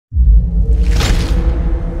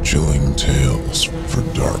Tales for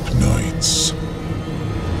Dark Nights.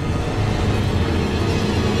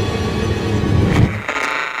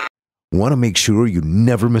 Want to make sure you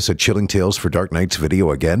never miss a Chilling Tales for Dark Nights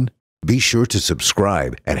video again? Be sure to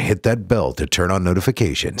subscribe and hit that bell to turn on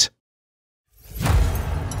notifications.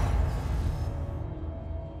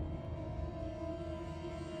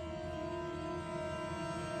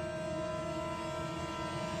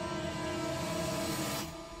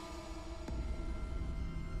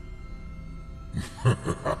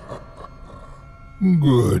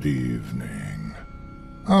 Good evening.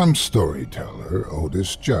 I'm storyteller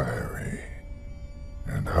Otis Jiry,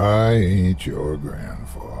 and I ain't your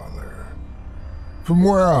grandfather. From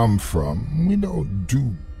where I'm from, we don't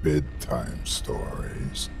do bedtime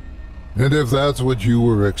stories. And if that's what you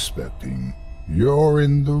were expecting, you're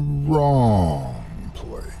in the wrong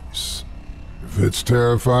place. If it's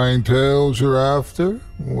terrifying tales you're after,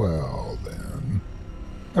 well then,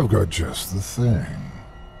 I've got just the thing.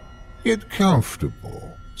 Get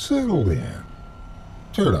comfortable, settle in,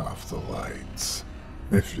 turn off the lights,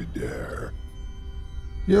 if you dare.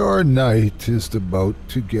 Your night is about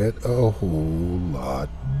to get a whole lot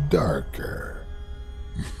darker.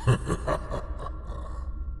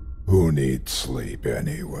 Who needs sleep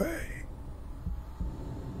anyway?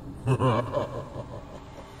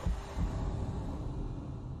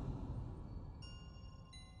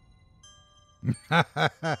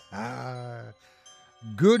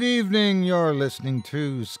 Good evening, you're listening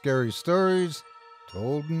to Scary Stories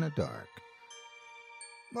Told in the Dark.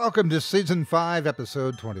 Welcome to Season 5,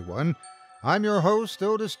 Episode 21. I'm your host,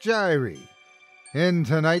 Otis Jiry. In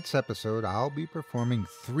tonight's episode, I'll be performing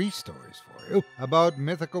 3 stories for you about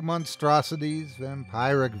mythical monstrosities,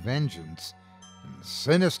 vampiric vengeance, and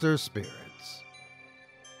sinister spirits.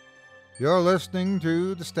 You're listening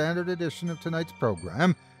to the standard edition of tonight's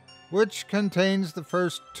program, which contains the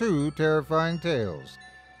first 2 terrifying tales.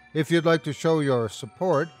 If you'd like to show your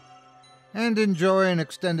support and enjoy an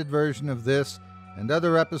extended version of this and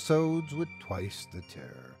other episodes with twice the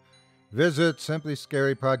terror, visit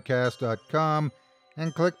simplyscarypodcast.com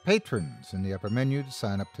and click Patrons in the upper menu to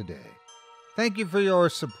sign up today. Thank you for your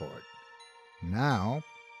support. Now,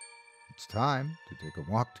 it's time to take a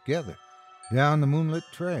walk together down the moonlit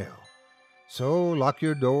trail. So lock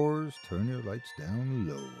your doors, turn your lights down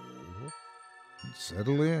low, and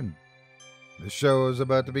settle in. The show is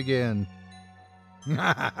about to begin.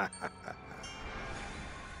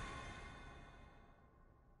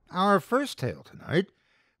 Our first tale tonight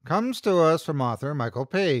comes to us from author Michael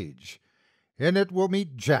Paige. In it we'll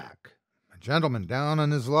meet Jack, a gentleman down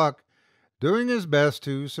on his luck, doing his best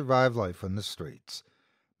to survive life on the streets.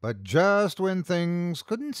 But just when things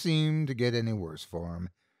couldn't seem to get any worse for him,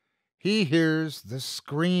 he hears the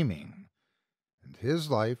screaming, and his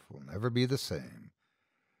life will never be the same.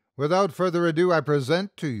 Without further ado, I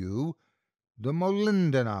present to you the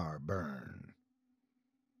Molendinar burn.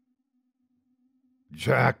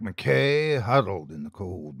 Jack McKay huddled in the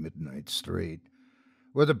cold midnight street,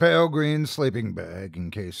 with a pale green sleeping bag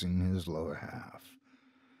encasing his lower half.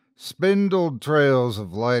 Spindled trails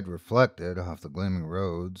of light reflected off the gleaming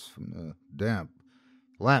roads from the damp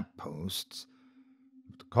lamp posts.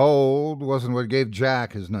 The cold wasn't what gave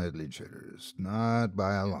Jack his nightly jitters, not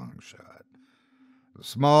by a long shot. The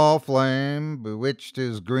small flame bewitched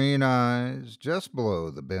his green eyes just below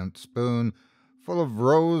the bent spoon full of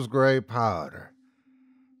rose-gray powder.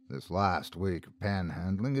 This last week of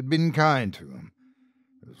panhandling had been kind to him.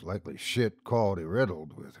 It was likely shit quality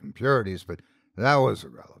riddled with impurities, but that was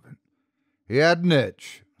irrelevant. He had an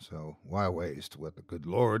itch, so why waste what the good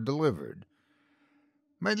Lord delivered?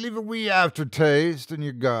 Might leave a wee aftertaste in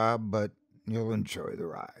your gob, but you'll enjoy the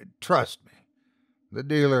ride. Trust me, the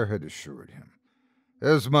dealer had assured him,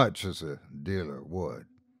 as much as a dealer would.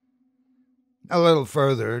 A little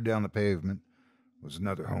further down the pavement was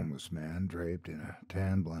another homeless man draped in a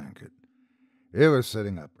tan blanket. He was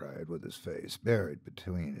sitting upright with his face buried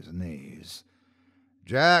between his knees.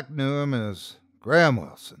 Jack knew him as Graham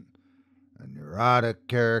Wilson, a neurotic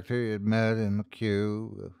character he had met in the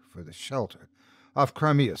queue for the shelter off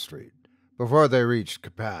Crimea Street before they reached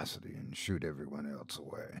capacity and shoot everyone else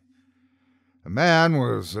away. A man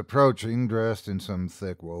was approaching dressed in some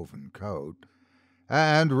thick woven coat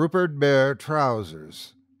and Rupert Bear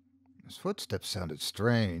trousers. His footsteps sounded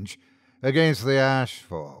strange against the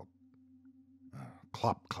asphalt.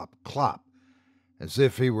 Clop, clop, clop, as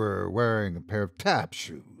if he were wearing a pair of tap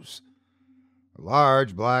shoes. A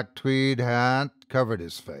large black tweed hat covered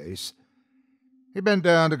his face. He bent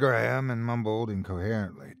down to Graham and mumbled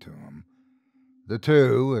incoherently to him. The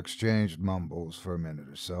two exchanged mumbles for a minute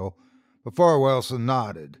or so before Wilson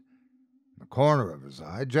nodded. the corner of his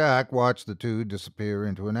eye, Jack watched the two disappear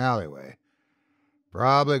into an alleyway.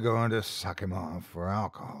 Probably going to suck him off for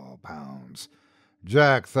alcohol pounds,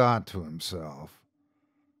 Jack thought to himself.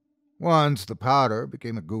 Once the powder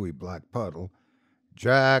became a gooey black puddle,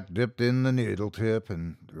 Jack dipped in the needle tip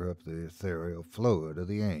and drew up the ethereal fluid of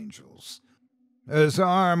the angels. His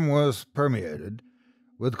arm was permeated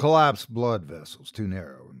with collapsed blood vessels too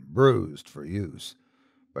narrow and bruised for use,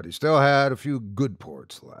 but he still had a few good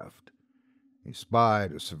ports left. He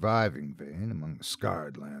spied a surviving vein among the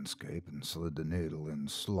scarred landscape and slid the needle in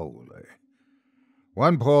slowly.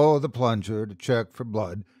 One pull of the plunger to check for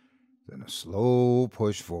blood, then a slow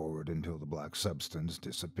push forward until the black substance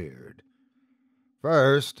disappeared.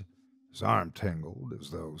 First, his arm tingled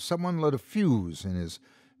as though someone lit a fuse in his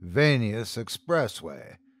venous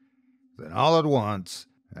expressway. Then all at once,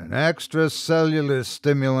 an extracellular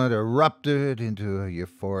stimulant erupted into a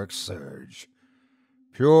euphoric surge.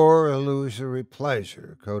 Pure illusory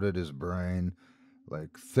pleasure coated his brain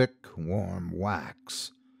like thick, warm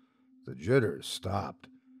wax. The jitters stopped.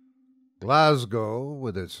 Glasgow,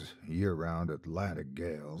 with its year-round Atlantic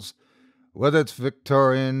gales, with its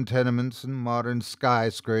Victorian tenements and modern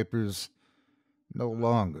skyscrapers, no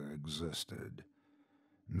longer existed.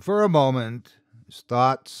 And for a moment, his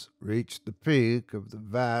thoughts reached the peak of the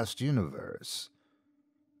vast universe.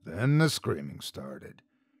 Then the screaming started.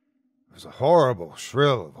 It was a horrible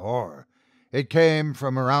shrill of horror. It came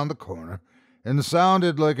from around the corner and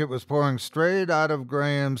sounded like it was pouring straight out of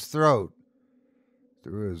Graham's throat.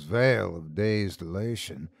 Through his veil of dazed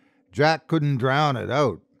elation, Jack couldn't drown it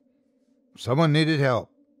out. Someone needed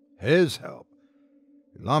help. His help.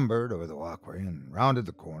 He lumbered over the walkway and rounded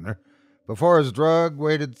the corner before his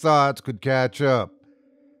drug-weighted thoughts could catch up.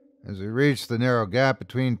 As he reached the narrow gap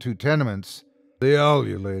between two tenements, the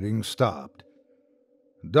ululating stopped.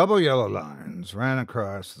 Double yellow lines ran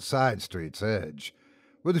across the side street's edge,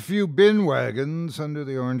 with a few bin wagons under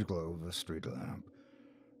the orange glow of a street lamp.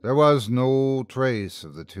 There was no trace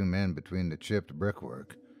of the two men between the chipped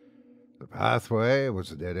brickwork. The pathway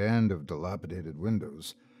was a dead end of dilapidated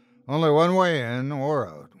windows, only one way in or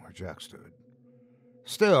out where Jack stood.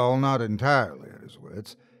 Still not entirely at his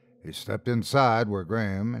wits, he stepped inside where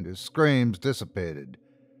Graham and his screams dissipated.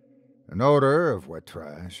 An odor of wet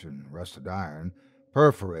trash and rusted iron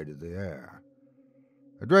perforated the air.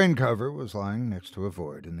 A drain cover was lying next to a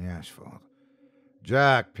void in the asphalt.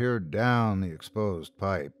 Jack peered down the exposed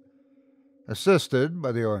pipe. Assisted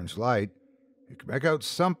by the orange light, he could make out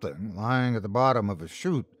something lying at the bottom of a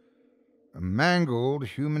chute. A mangled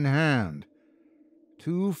human hand.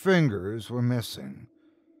 2 fingers were missing.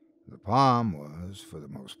 The palm was, for the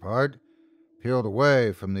most part, peeled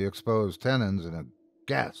away from the exposed tendons in a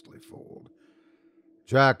ghastly fold.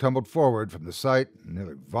 Jack tumbled forward from the sight and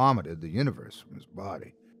nearly vomited the universe from his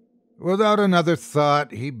body. Without another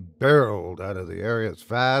thought, he barreled out of the area as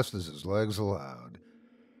fast as his legs allowed.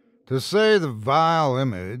 To say the vile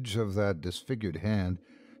image of that disfigured hand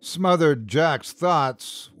smothered Jack's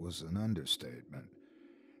thoughts was an understatement.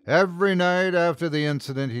 Every night after the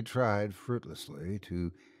incident, he tried fruitlessly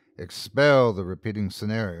to expel the repeating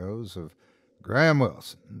scenarios of Graham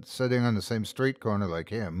Wilson sitting on the same street corner like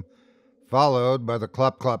him, followed by the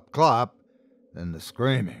clop, clop, clop, then the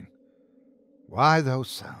screaming. Why those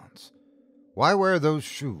sounds? Why wear those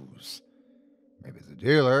shoes? Maybe the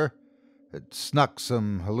dealer had snuck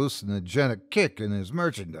some hallucinogenic kick in his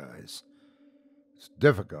merchandise. It's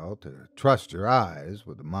difficult to trust your eyes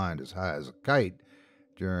with a mind as high as a kite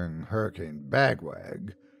during Hurricane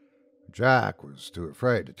Bagwag. Jack was too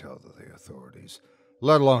afraid to tell the authorities,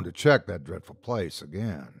 let alone to check that dreadful place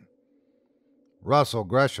again. Russell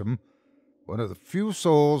Gresham, one of the few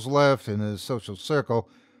souls left in his social circle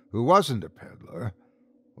who wasn't a peddler,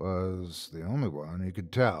 was the only one he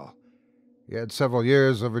could tell. He had several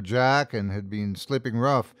years over Jack and had been sleeping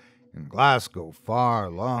rough in Glasgow far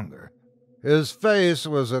longer. His face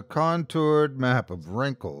was a contoured map of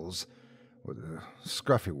wrinkles, with a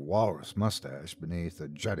scruffy walrus mustache beneath a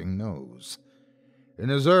jutting nose. In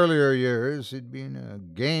his earlier years, he'd been a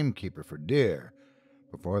gamekeeper for deer,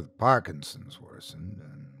 before the Parkinson's worsened,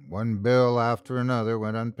 and one bill after another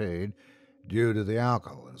went unpaid due to the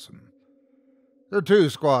alcoholism. The two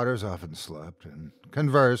squatters often slept and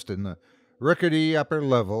conversed in the rickety upper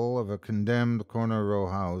level of a condemned corner row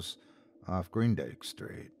house off Greendake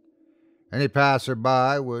Street. Any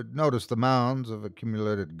passer-by would notice the mounds of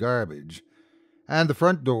accumulated garbage and the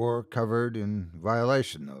front door covered in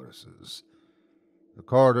violation notices. The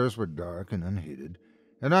corridors were dark and unheated,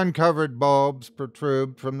 and uncovered bulbs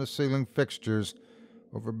protruded from the ceiling fixtures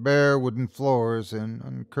over bare wooden floors and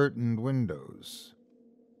uncurtained windows.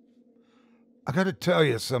 I gotta tell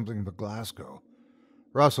you something about Glasgow,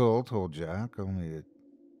 Russell told Jack, only it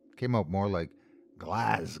came out more like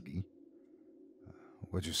Glasgow.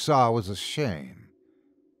 What you saw was a shame,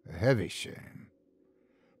 a heavy shame.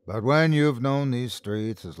 But when you've known these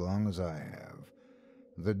streets as long as I have,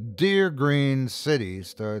 the dear green city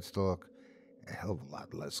starts to look a hell of a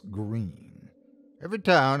lot less green. Every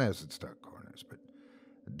town has its dark corners, but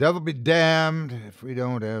the devil be damned if we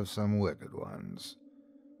don't have some wicked ones.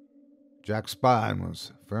 Jack's spine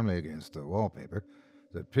was firmly against the wallpaper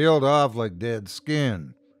that peeled off like dead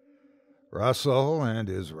skin. Russell and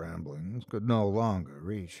his ramblings could no longer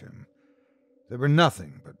reach him. There were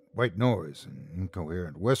nothing but white noise and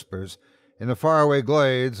incoherent whispers in the faraway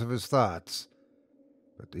glades of his thoughts.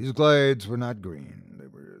 But these glades were not green. They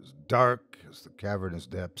were as dark as the cavernous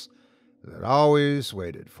depths that always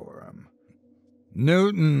waited for him.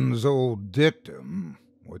 Newton's old dictum,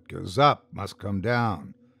 what goes up must come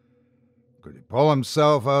down. Could he pull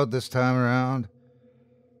himself out this time around?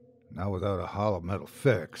 Not without a hollow metal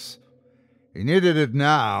fix. He needed it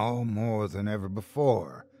now more than ever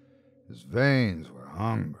before. His veins were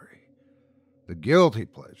hungry. The guilty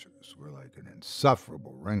pleasures were like an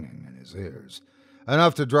insufferable ringing in his ears,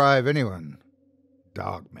 enough to drive anyone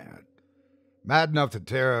dog-mad. Mad enough to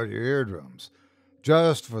tear out your eardrums,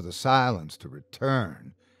 just for the silence to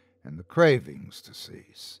return and the cravings to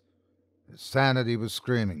cease. His sanity was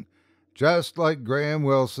screaming, just like Graham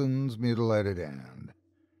Wilson's mutilated hand.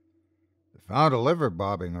 They found a liver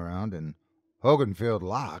bobbing around in Hoganfield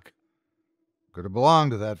Lakk. Could have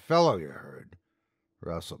belonged to that fellow you heard,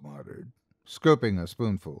 Russell muttered, scooping a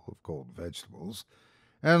spoonful of cold vegetables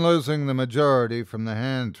and losing the majority from the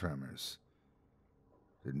hand tremors.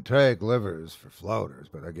 Didn't take livers for floaters,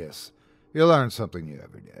 but I guess you learn something new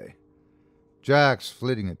every day. Jack's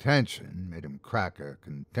fleeting attention made him crack a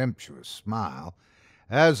contemptuous smile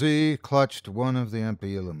as he clutched one of the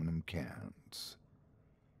empty aluminum cans.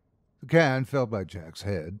 The can fell by Jack's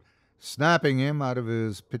head, snapping him out of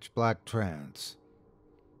his pitch-black trance.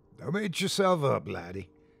 Don't beat yourself up, laddie.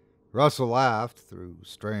 Russell laughed through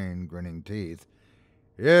strained, grinning teeth.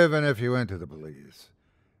 Even if you went to the police,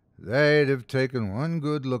 they'd have taken one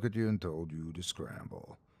good look at you and told you to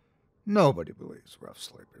scramble. Nobody believes rough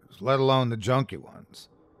sleepers, let alone the junky ones.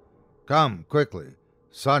 Come, quickly.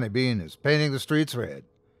 Sonny Bean is painting the streets red.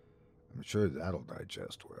 I'm sure that'll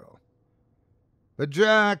digest well. But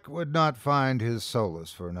Jack would not find his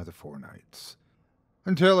solace for another 4 nights,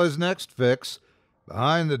 until his next fix,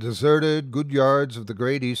 behind the deserted good yards of the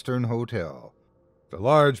Great Eastern Hotel. The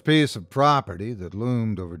large piece of property that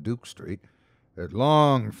loomed over Duke Street had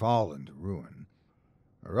long fallen to ruin.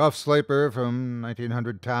 A rough sleeper from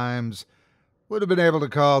 1900 times would have been able to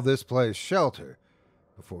call this place shelter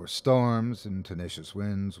before storms and tenacious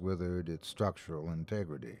winds withered its structural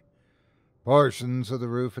integrity. Portions of the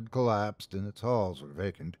roof had collapsed and its halls were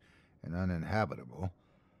vacant and uninhabitable.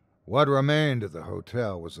 What remained of the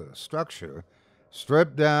hotel was a structure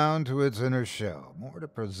stripped down to its inner shell, more to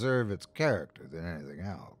preserve its character than anything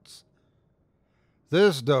else.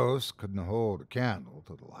 This dose couldn't hold a candle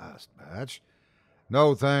to the last batch.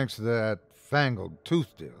 No thanks to that fangled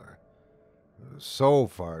tooth dealer. It was so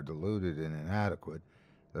far diluted and inadequate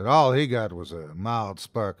that all he got was a mild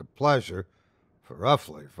spark of pleasure for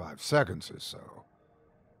roughly 5 seconds or so.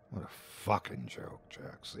 What a fucking joke,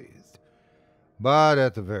 Jack seethed. But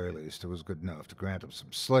at the very least, it was good enough to grant him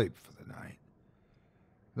some sleep for the night.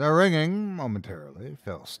 The ringing momentarily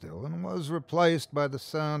fell still and was replaced by the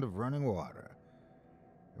sound of running water.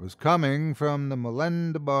 It was coming from the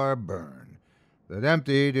Molendinar burn that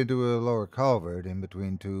emptied into a lower culvert in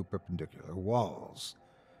between 2 perpendicular walls.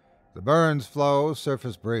 The burn's flow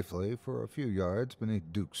surfaced briefly for a few yards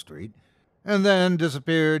beneath Duke Street, and then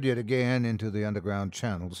disappeared yet again into the underground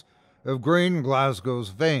channels of green Glasgow's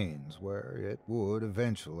veins, where it would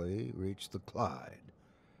eventually reach the Clyde.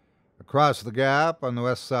 Across the gap on the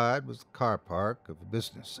west side was the car park of a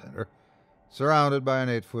business center, surrounded by an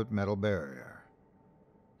 8-foot metal barrier.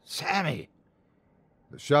 "Sammy!"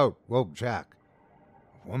 The shout woke Jack.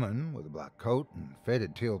 A woman with a black coat and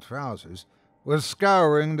faded teal trousers was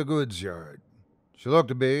scouring the goods yard. She looked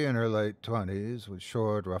to be in her late 20s, with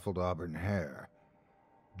short, ruffled auburn hair.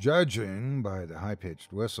 Judging by the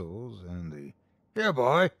high-pitched whistles and the "Here,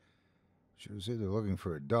 boy," she was either looking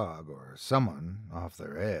for a dog or someone off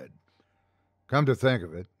their head. Come to think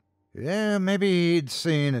of it, yeah, maybe he'd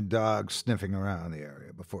seen a dog sniffing around the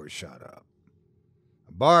area before he shot up.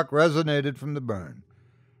 A bark resonated from the burn.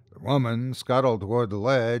 The woman scuttled toward the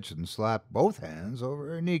ledge and slapped both hands over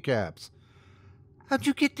her kneecaps. "How'd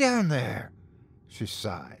you get down there?" she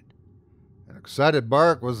sighed. An excited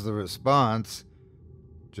bark was the response.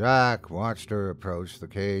 Jack watched her approach the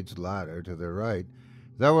caged ladder to the right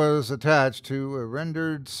that was attached to a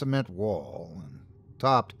rendered cement wall and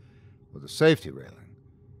topped with a safety railing.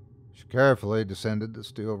 She carefully descended the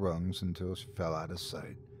steel rungs until she fell out of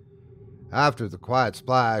sight. After the quiet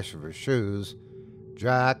splash of her shoes,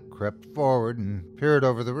 Jack crept forward and peered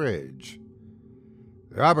over the ridge.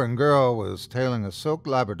 The auburn girl was tailing a silk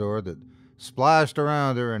Labrador that splashed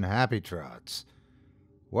around her in happy trots.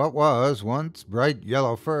 What was once bright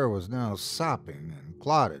yellow fur was now sopping and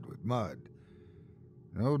clotted with mud.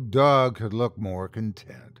 No dog could look more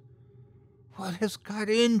content. "What has got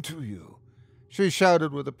into you?" she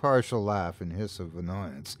shouted with a partial laugh and hiss of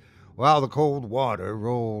annoyance, while the cold water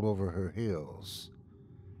rolled over her heels.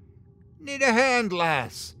 "Need a hand,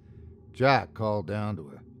 lass," Jack called down to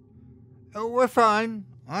her. "Oh, we're fine.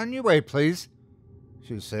 On your way, please,"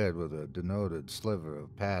 she said with a denoted sliver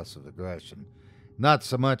of passive aggression, not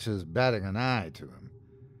so much as batting an eye to him.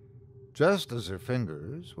 Just as her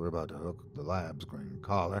fingers were about to hook the lab's green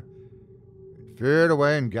collar, it veered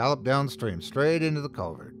away and galloped downstream, straight into the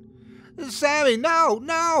culvert. "Sammy, no,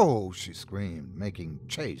 no!" she screamed, making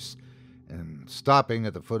chase and stopping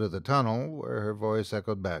at the foot of the tunnel where her voice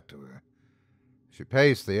echoed back to her. She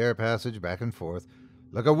paced the air passage back and forth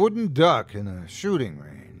like a wooden duck in a shooting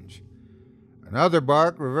range. Another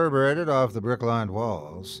bark reverberated off the brick-lined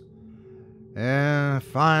walls. And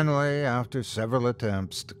finally, after several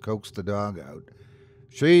attempts to coax the dog out,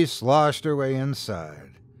 she sloshed her way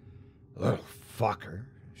inside. "Little fucker,"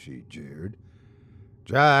 she jeered.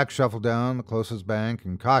 Jack shuffled down the closest bank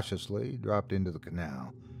and cautiously dropped into the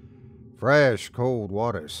canal. Fresh, cold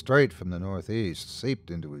water straight from the northeast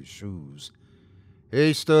seeped into his shoes.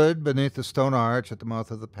 He stood beneath the stone arch at the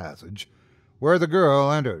mouth of the passage, where the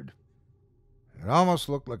girl entered. It almost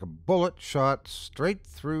looked like a bullet shot straight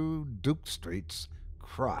through Duke Street's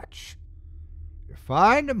crotch. "You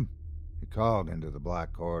find him?" he called into the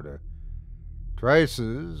black corridor.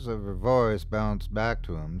 Traces of her voice bounced back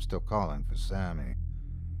to him, still calling for Sammy.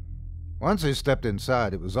 Once he stepped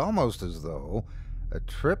inside, it was almost as though a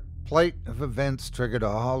trip plate of events triggered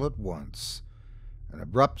all at once. An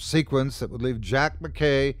abrupt sequence that would leave Jack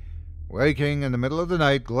McKay waking in the middle of the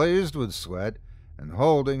night, glazed with sweat, and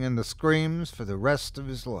holding in the screams for the rest of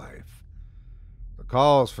his life. The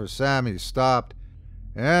calls for Sammy stopped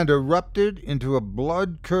and erupted into a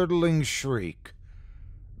blood-curdling shriek.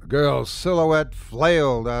 The girl's silhouette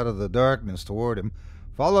flailed out of the darkness toward him,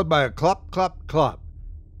 followed by a clop, clop, clop.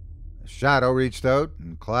 A shadow reached out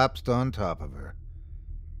and collapsed on top of her.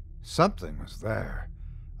 Something was there,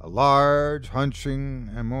 a large,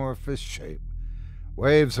 hunching, amorphous shape.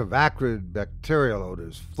 Waves of acrid bacterial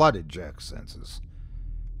odors flooded Jack's senses.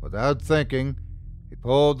 Without thinking, he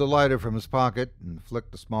pulled the lighter from his pocket and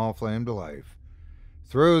flicked the small flame to life.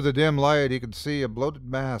 Through the dim light, he could see a bloated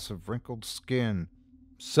mass of wrinkled skin.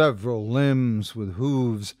 Several limbs with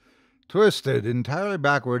hooves, twisted entirely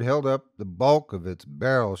backward, held up the bulk of its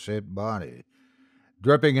barrel-shaped body.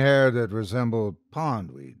 Dripping hair that resembled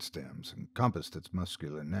pondweed stems encompassed its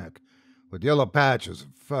muscular neck, with yellow patches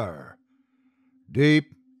of fur.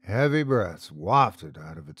 Deep, heavy breaths wafted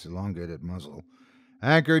out of its elongated muzzle,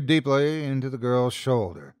 anchored deeply into the girl's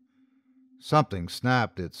shoulder. Something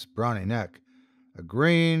snapped its brawny neck, a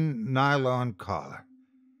green nylon collar.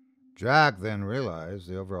 Jack then realized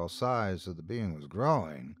the overall size of the being was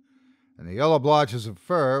growing, and the yellow blotches of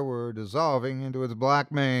fur were dissolving into its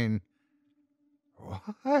black mane.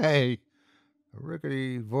 "Why?" A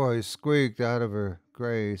rickety voice squeaked out of her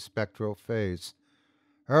gray, spectral face.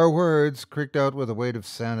 Her words creaked out with a weight of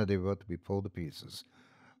sanity about to be pulled to pieces.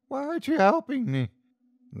 "Why aren't you helping me?"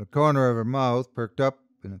 The corner of her mouth perked up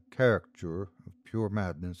in a caricature of pure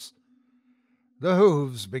madness. The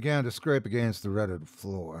hooves began to scrape against the rutted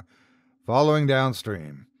floor, following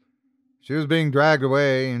downstream. She was being dragged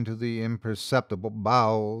away into the imperceptible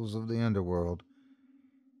bowels of the underworld.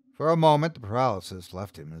 For a moment, the paralysis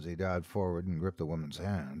left him as he dived forward and gripped the woman's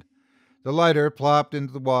hand. The lighter plopped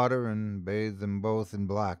into the water and bathed them both in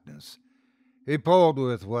blackness. He pulled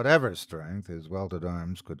with whatever strength his welted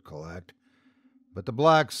arms could collect, but the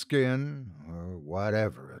black skin, or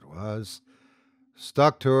whatever it was,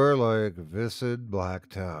 stuck to her like viscid black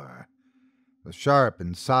tar. The sharp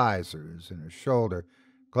incisors in her shoulder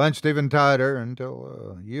clenched even tighter until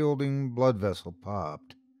a yielding blood vessel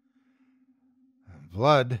popped.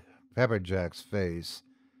 Blood peppered Jack's face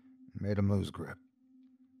and made him lose grip.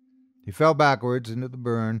 He fell backwards into the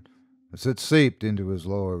burn as it seeped into his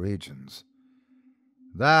lower regions.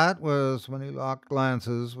 That was when he locked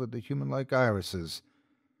glances with the human-like irises,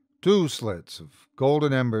 two slits of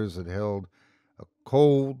golden embers that held a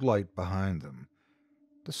cold light behind them.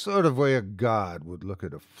 the sort of way a god would look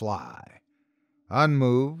at a fly,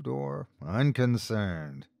 unmoved or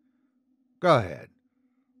unconcerned. Go ahead,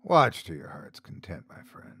 watch to your heart's content, my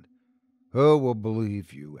friend. Who will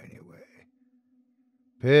believe you anyway?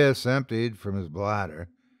 Piss emptied from his bladder.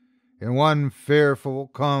 In one fearful,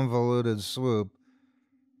 convoluted swoop,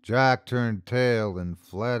 Jack turned tail and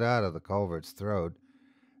fled out of the culvert's throat,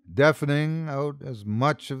 deafening out as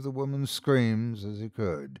much of the woman's screams as he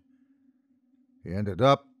could. He ended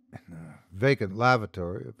up in the vacant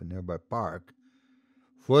lavatory of a nearby park.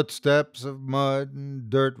 Footsteps of mud and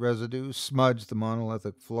dirt residue smudged the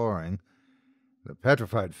monolithic flooring. The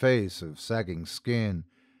petrified face of sagging skin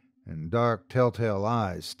and dark telltale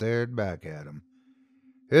eyes stared back at him.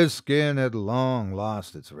 His skin had long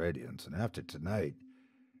lost its radiance, and after tonight,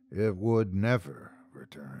 it would never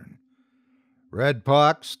return. Red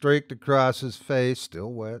pock streaked across his face,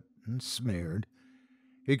 still wet and smeared.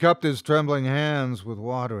 He cupped his trembling hands with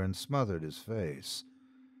water and smothered his face.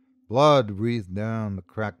 Blood wreathed down the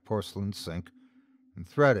cracked porcelain sink and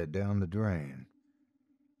threaded down the drain.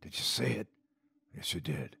 Did you see it? Yes, you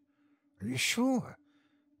did. Are you sure?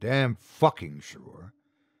 Damn fucking sure.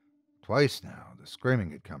 Twice now. The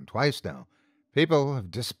screaming had come. Twice now. People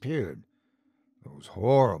have disappeared. Those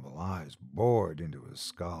horrible eyes bored into his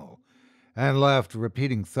skull and left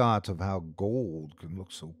repeating thoughts of how gold can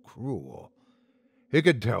look so cruel. He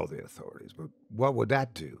could tell the authorities, but what would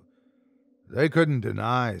that do? They couldn't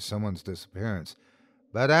deny someone's disappearance.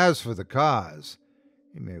 But as for the cause,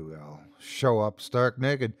 he may well show up stark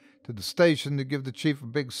naked to the station to give the chief a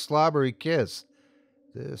big slobbery kiss.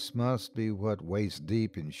 This must be what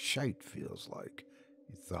waist-deep in shite feels like,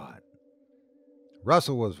 he thought.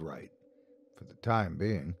 Russell was right. For the time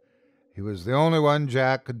being, he was the only one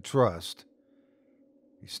Jack could trust.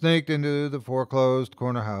 He sneaked into the foreclosed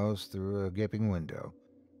corner house through a gaping window.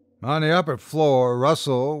 On the upper floor,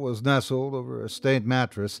 Russell was nestled over a stained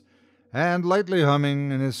mattress and lightly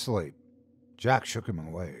humming in his sleep. Jack shook him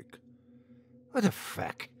awake. What the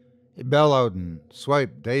feck? He bellowed and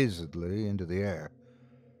swiped dazedly into the air.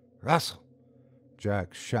 Russell,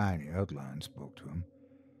 Jack's shiny outline spoke to him.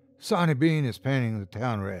 Sonny Bean is painting the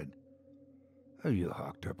town red. Are you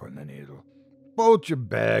hooked up on the needle? Bolt your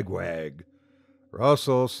bagwag.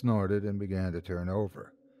 Russell snorted and began to turn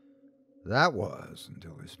over. That was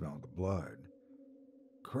until he smelled the blood.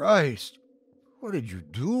 Christ, what did you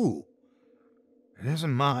do? It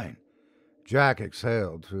isn't mine. Jack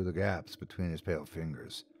exhaled through the gaps between his pale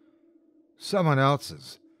fingers. Someone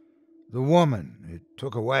else's. The woman it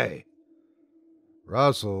took away.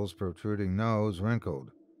 Russell's protruding nose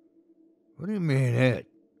wrinkled. What do you mean it?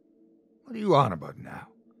 What are you on about now?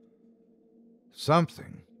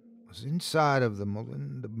 Something was inside of the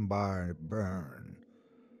Molendinar burn.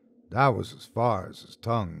 That was as far as his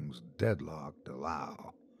tongue's deadlocked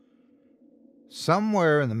allow.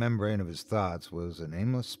 Somewhere in the membrane of his thoughts was an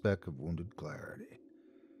aimless speck of wounded clarity.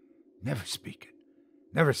 Never speak it.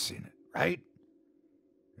 Never seen it, right?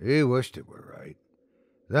 He wished it were right.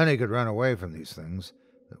 Then he could run away from these things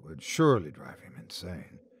that would surely drive him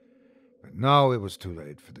insane. But now it was too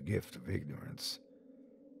late for the gift of ignorance.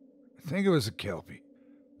 I think it was a Kelpie.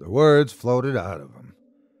 The words floated out of him.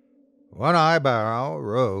 One eyebrow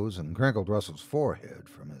rose and crinkled Russell's forehead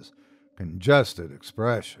from his congested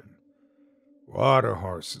expression. Water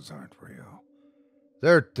horses aren't real.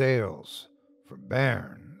 They're tales for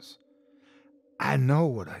bairns. I know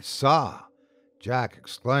what I saw, Jack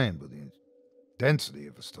exclaimed with the intensity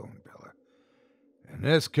of a stone pillar. And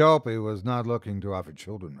this Kelpie was not looking to offer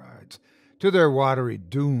children rides to their watery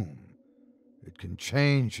doom. It can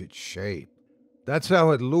change its shape. That's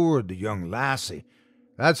how it lured the young lassie.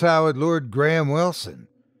 That's how it lured Graham Wilson.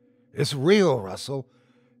 It's real, Russell,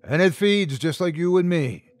 and it feeds just like you and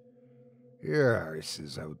me. Your arse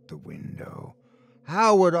is out the window.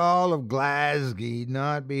 How would all of Glasgow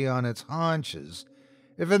not be on its haunches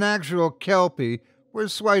if an actual Kelpie were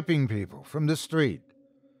swiping people from the street?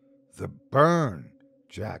 The burn,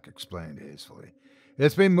 Jack explained hastily.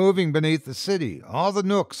 It's been moving beneath the city, all the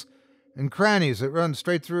nooks and crannies that run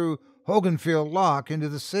straight through Hoganfield Lock into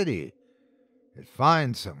the city. It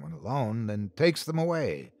finds someone alone, then takes them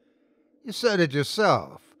away. You said it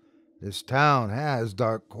yourself. This town has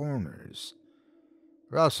dark corners.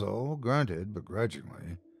 Russell grunted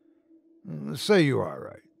begrudgingly. Say you are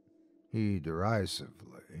right, he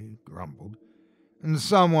derisively grumbled. And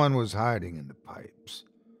someone was hiding in the pipes.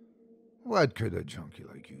 What could a junkie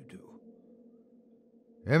like you do?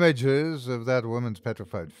 Images of that woman's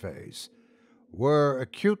petrified face were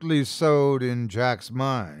acutely sewed in Jack's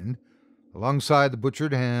mind, alongside the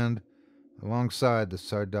butchered hand, alongside the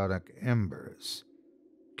sardonic embers.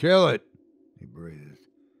 Kill it, he breathed.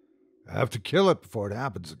 I have to kill it before it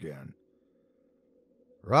happens again.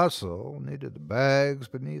 Russell kneaded the bags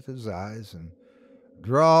beneath his eyes and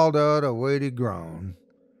drawled out a weighty groan.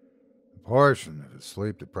 A portion of his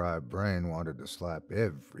sleep-deprived brain wanted to slap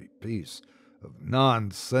every piece of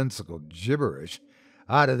nonsensical gibberish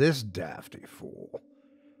out of this dafty fool.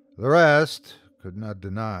 The rest could not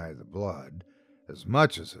deny the blood as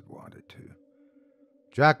much as it wanted to.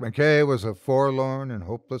 Jack McKay was a forlorn and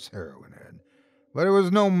hopeless heroin-head, but he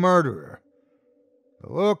was no murderer.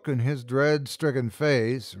 The look in his dread-stricken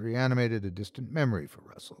face reanimated a distant memory for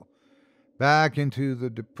Russell, back into the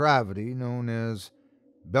depravity known as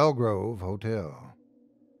Belgrove Hotel.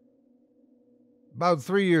 About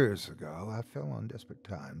 3 years ago, I fell on desperate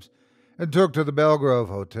times and took to the Belgrove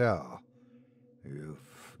Hotel.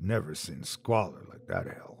 You've never seen squalor like that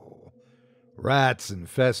hellhole. Rats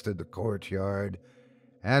infested the courtyard,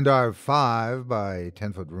 and our 5 by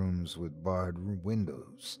 10-foot rooms with barred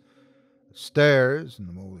windows. The stairs and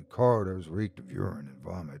the moldy corridors reeked of urine and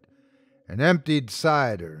vomit, and emptied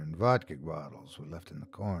cider and vodka bottles were left in the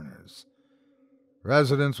corners.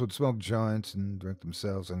 Residents would smoke joints and drink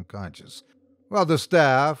themselves unconscious, while the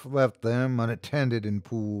staff left them unattended in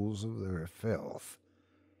pools of their filth.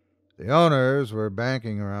 The owners were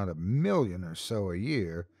banking around $1 million or so a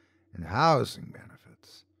year in housing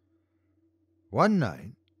benefits. One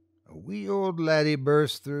night, a wee old laddie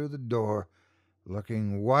burst through the door,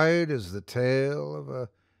 looking white as the tail of a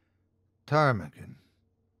ptarmigan.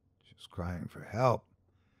 She was crying for help,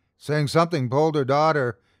 saying something pulled her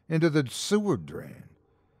daughter into the sewer drain.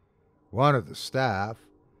 One of the staff,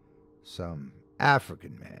 some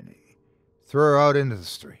African man, threw her out into the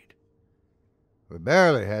street. We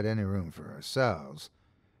barely had any room for ourselves.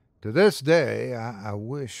 To this day, I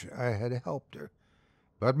wish I had helped her,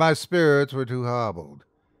 but my spirits were too hobbled.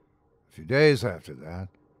 A few days after that,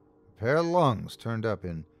 a pair of lungs turned up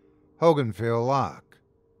in Hoganfield Lakk.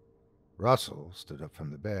 Russell stood up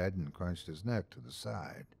from the bed and crunched his neck to the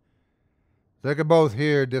side. They could both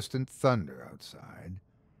hear distant thunder outside.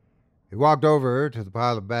 He walked over to the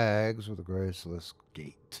pile of bags with a graceless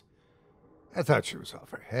gait. I thought she was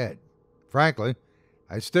off her head. Frankly,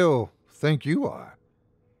 I still think you are.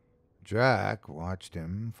 Jack watched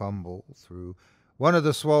him fumble through one of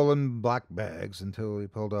the swollen black bags until he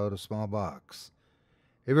pulled out a small box.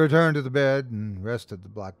 He returned to the bed and rested the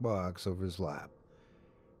black box over his lap.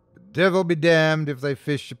 The devil be damned if they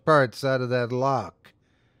fish your parts out of that lock.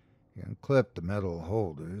 He unclipped the metal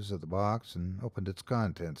holders of the box and opened its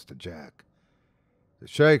contents to Jack. The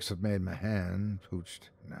shakes have made my hand pooched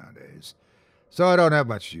nowadays, so I don't have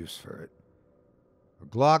much use for it. A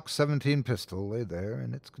Glock 17 pistol lay there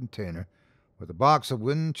in its container, with a box of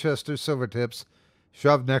Winchester silvertips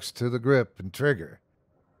shoved next to the grip and trigger.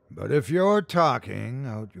 But if you're talking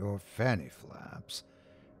out your fanny flaps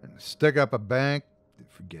and stick up a bank,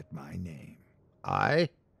 forget my name. I?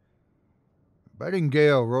 A biting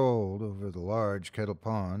gale rolled over the large kettle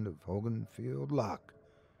pond of Hoganfield Lakk.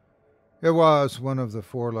 It was one of the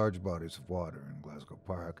 4 large bodies of water in Glasgow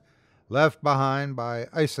Park, left behind by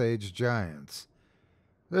Ice Age giants.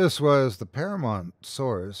 This was the paramount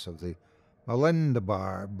source of the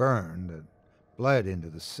Molendinar burn that bled into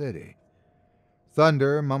the city.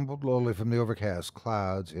 Thunder mumbled lowly from the overcast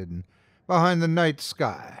clouds hidden behind the night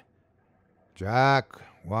sky. Jack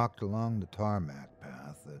walked along the tarmac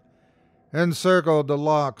path that encircled the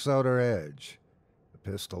lock's outer edge, the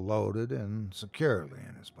pistol loaded and securely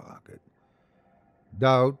in his pocket.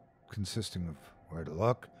 Doubt, consisting of where to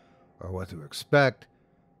look or what to expect,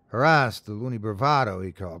 harassed the loony bravado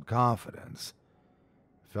he called confidence.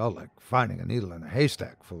 It felt like finding a needle in a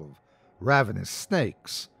haystack full of ravenous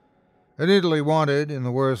snakes, a needle he wanted in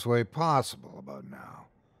the worst way possible about now.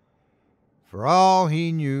 For all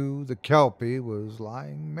he knew, the Kelpie was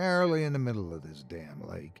lying merrily in the middle of this damn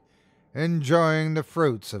lake, enjoying the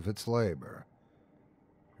fruits of its labor.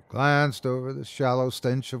 He glanced over the shallow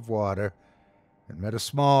stench of water and met a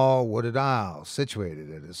small wooded isle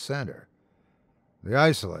situated at its center. The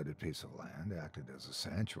isolated piece of land acted as a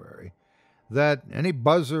sanctuary that any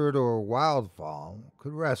buzzard or wildfowl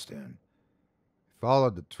could rest in. He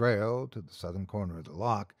followed the trail to the southern corner of the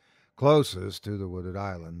loch, closest to the wooded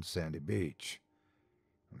island's sandy beach.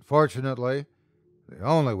 Unfortunately, the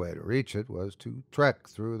only way to reach it was to trek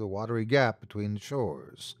through the watery gap between the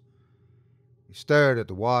shores. He stared at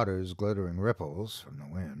the water's glittering ripples from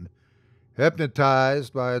the wind,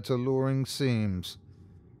 hypnotized by its alluring seams.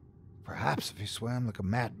 Perhaps if he swam like a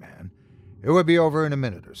madman, it would be over in a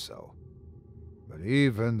minute or so. But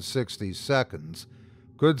even 60 seconds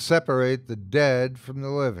could separate the dead from the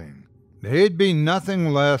living. He'd be nothing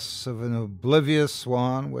less of an oblivious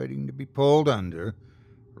swan waiting to be pulled under,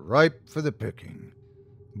 ripe for the picking.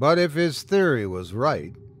 But if his theory was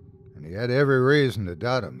right, and he had every reason to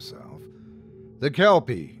doubt himself, the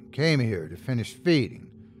Kelpie came here to finish feeding.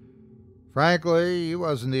 Frankly, he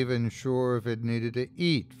wasn't even sure if it needed to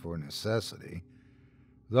eat for necessity.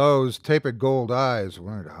 Those tapered gold eyes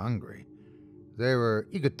weren't hungry. They were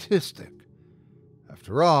egotistic.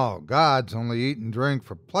 After all, gods only eat and drink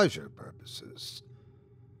for pleasure purposes.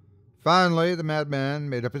 Finally, the madman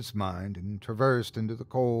made up his mind and traversed into the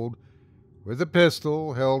cold with the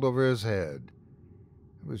pistol held over his head.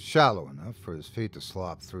 It was shallow enough for his feet to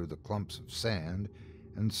slop through the clumps of sand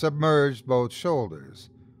and submerged both shoulders.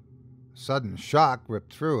 A sudden shock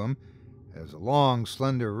ripped through him as a long,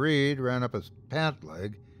 slender reed ran up his pant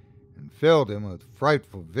leg and filled him with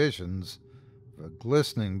frightful visions of a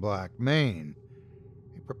glistening black mane.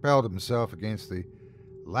 He propelled himself against the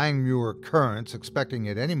Langmuir currents, expecting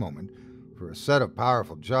at any moment for a set of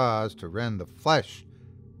powerful jaws to rend the flesh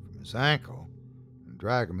from his ankle and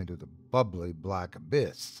drag him into the bubbly black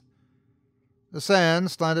abyss. The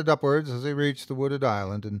sand slanted upwards as he reached the wooded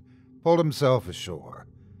island and pulled himself ashore.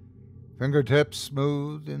 Fingertips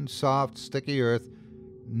smoothed in soft, sticky earth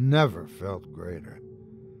never felt greater.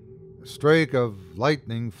 A streak of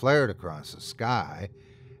lightning flared across the sky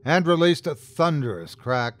and released a thunderous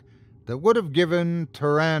crack that would have given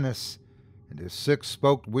Tyrannus and his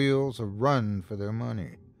six-spoked wheels a run for their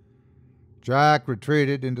money. Jack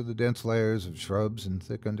retreated into the dense layers of shrubs and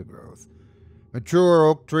thick undergrowth. Mature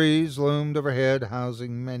oak trees loomed overhead,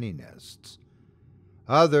 housing many nests.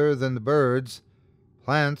 Other than the birds,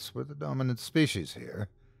 plants were the dominant species here.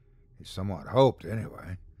 He somewhat hoped,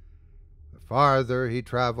 anyway. The farther he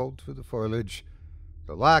traveled through the foliage,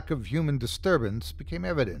 the lack of human disturbance became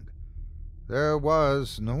evident. There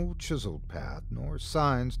was no chiseled path, nor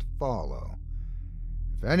signs to follow.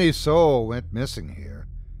 If any soul went missing here,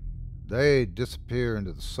 they'd disappear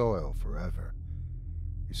into the soil forever.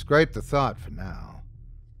 He scraped the thought for now.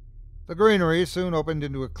 The greenery soon opened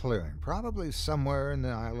into a clearing, probably somewhere in the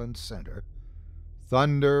island's center.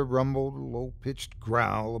 Thunder rumbled a low-pitched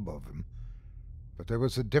growl above him, but there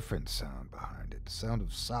was a different sound behind it, the sound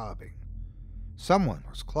of sobbing. Someone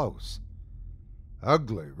was close.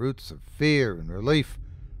 Ugly roots of fear and relief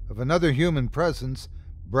of another human presence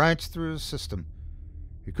branched through his system.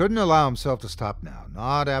 He couldn't allow himself to stop now,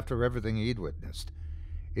 not after everything he'd witnessed.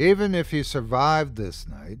 Even if he survived this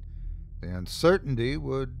night, the uncertainty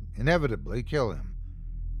would inevitably kill him.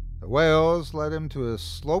 The wails led him to a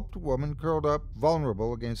sloped woman curled up,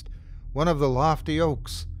 vulnerable against one of the lofty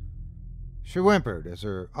oaks. She whimpered as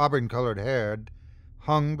her auburn-colored hair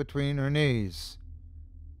hung between her knees.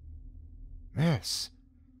 "Miss,"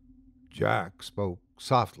 Jack spoke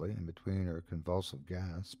softly in between her convulsive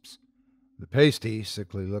gasps. The pasty,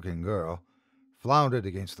 sickly-looking girl floundered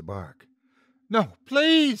against the bark. "No,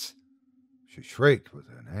 please!" she shrieked with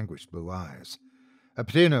an anguished blue eyes. A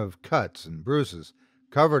patina of cuts and bruises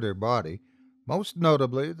covered her body. Most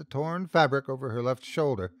notably, the torn fabric over her left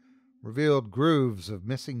shoulder revealed grooves of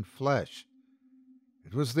missing flesh.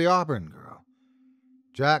 It was the Auburn girl.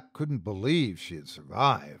 Jack couldn't believe she had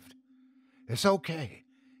survived. "It's okay,"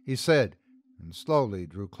 he said, and slowly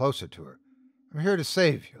drew closer to her. "I'm here to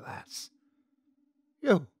save you, lass."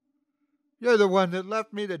 You're the one that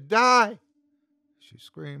left me to die," she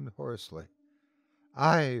screamed hoarsely.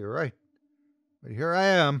 "Aye, you're right, but here I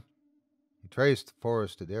am." He traced the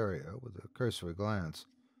forested area with a cursory glance.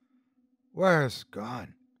 "Where's it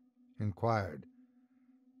gone?" he inquired.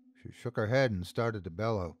 She shook her head and started to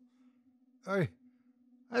bellow. I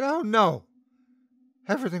don't know.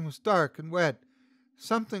 Everything was dark and wet.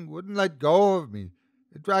 Something wouldn't let go of me.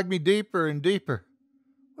 It dragged me deeper and deeper.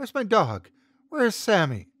 Where's my dog? Where's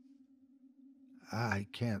Sammy?" "I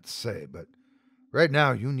can't say, but right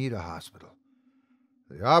now you need a hospital."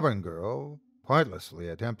 The Auburn girl pointlessly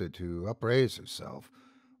attempted to upraise herself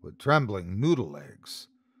with trembling noodle legs.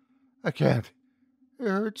 "I can't. It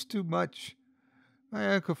hurts too much. My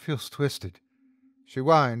ankle feels twisted," she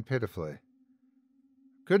whined pitifully.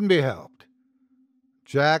 Couldn't be helped.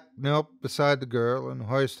 Jack knelt beside the girl and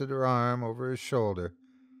hoisted her arm over his shoulder.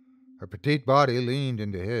 Her petite body leaned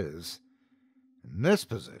into his. In this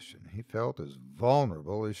position, he felt as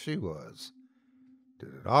vulnerable as she was.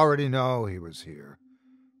 Did it already know he was here?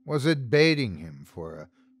 Was it baiting him for a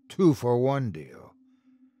 2-for-1 deal?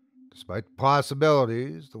 Despite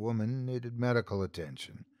possibilities, the woman needed medical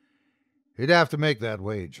attention. He'd have to make that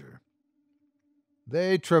wager.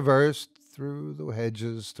 They traversed through the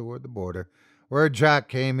hedges toward the border, where Jack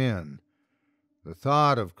came in. The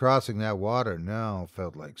thought of crossing that water now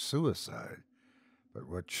felt like suicide. But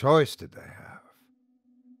what choice did they have?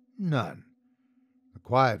 None, the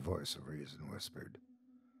quiet voice of reason whispered.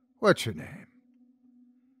 "What's your name?"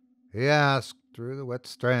 he asked through the wet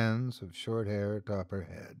strands of short hair atop her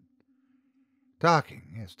head.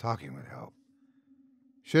 Talking, yes, talking would help.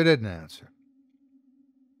 She didn't answer.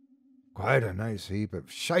 "Quite a nice heap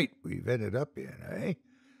of shite we've ended up in, eh?"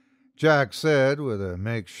 Jack said with a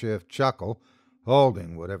makeshift chuckle,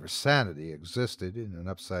 holding whatever sanity existed in an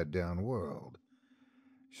upside-down world.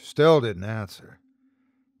 She still didn't answer,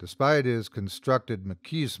 despite his constructed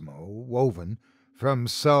machismo woven from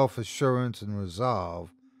self-assurance and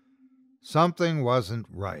resolve. Something wasn't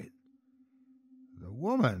right. The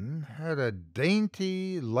woman had a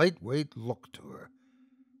dainty, lightweight look to her,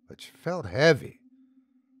 but she felt heavy,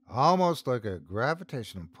 almost like a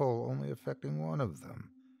gravitational pull only affecting one of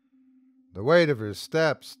them. The weight of her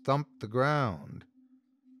steps thumped the ground.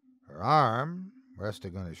 Her arm,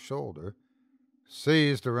 resting on his shoulder,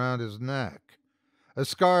 seized around his neck. A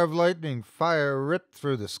scar of lightning fire ripped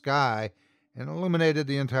through the sky and illuminated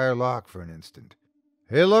the entire Lakk for an instant.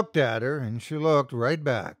 He looked at her, and she looked right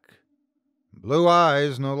back. Blue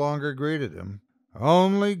eyes no longer greeted him,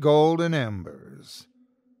 only golden embers.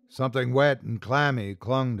 Something wet and clammy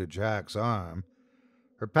clung to Jack's arm.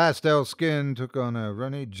 Her pastel skin took on a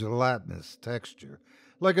runny, gelatinous texture,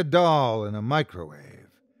 like a doll in a microwave.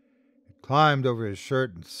 It climbed over his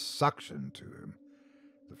shirt and suctioned to him.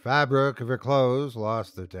 The fabric of her clothes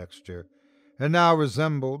lost their texture, and now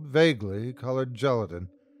resembled vaguely colored gelatin.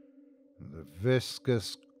 The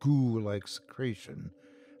viscous, goo-like secretion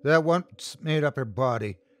that once made up her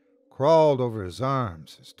body crawled over his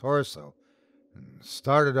arms, his torso, and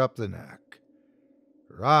started up the neck.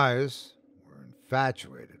 Her eyes were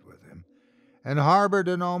infatuated with him and harbored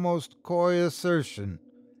an almost coy assertion.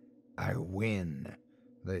 "I win,"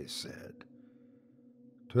 they said.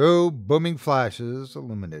 Two booming flashes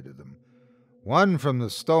illuminated them, one from the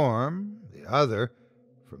storm, the other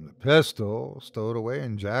from the pistol stowed away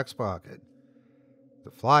in Jack's pocket.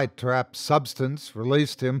 The fly-trap substance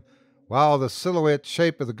released him while the silhouette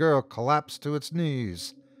shape of the girl collapsed to its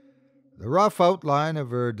knees. The rough outline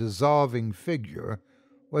of her dissolving figure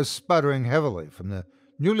was sputtering heavily from the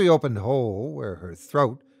newly opened hole where her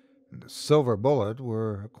throat and the silver bullet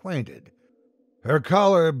were acquainted. Her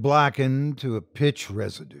color blackened to a pitch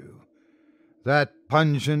residue. That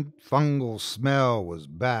pungent fungal smell was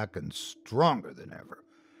back and stronger than ever.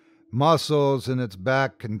 Muscles in its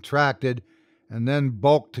back contracted and then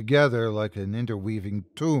bulked together like an interweaving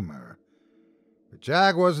tumor. But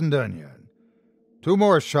Jack wasn't done yet. Two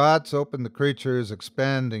more shots opened the creature's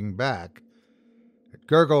expanding back. It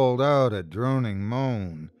gurgled out a droning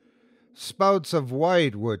moan, spouts of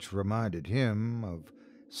white which reminded him of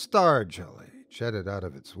star jelly jetted out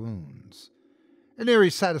of its wounds. And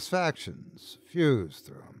eerie satisfactions fused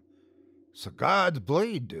through him. "So gods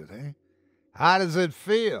bleed, do they? How does it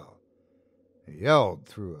feel?" He yelled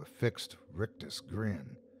through a fixed rictus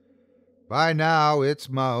grin. By now, its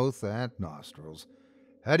mouth and nostrils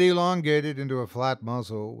had elongated into a flat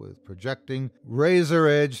muzzle with projecting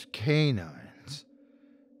razor-edged canines.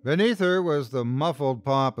 Beneath her was the muffled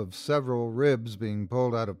pop of several ribs being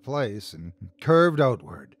pulled out of place and curved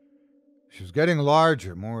outward. She was getting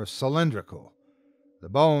larger, more cylindrical. The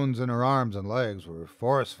bones in her arms and legs were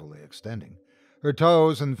forcefully extending. Her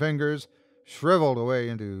toes and fingers shriveled away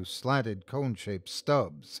into slanted cone-shaped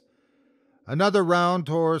stubs. Another round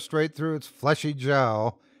tore straight through its fleshy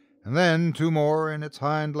jowl, and then two more in its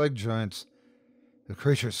hind leg joints. The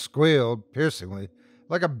creature squealed piercingly,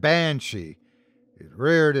 like a banshee. It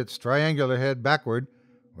reared its triangular head backward,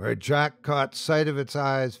 where Jack caught sight of its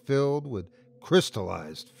eyes filled with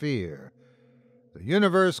crystallized fear. The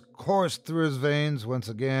universe coursed through his veins once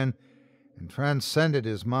again and transcended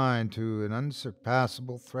his mind to an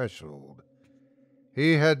unsurpassable threshold.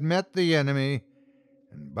 He had met the enemy,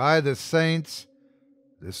 and by the saints,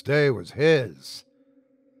 this day was his.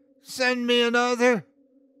 "Send me another!"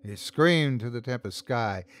 he screamed to the tempest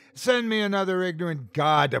sky. "Send me another ignorant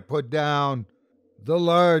god to put down!" The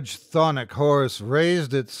large chthonic horse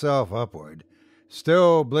raised itself upward,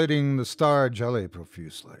 still bleeding the star jelly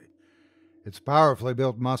profusely. Its powerfully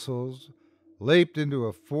built muscles leaped into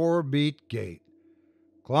a 4-beat gait.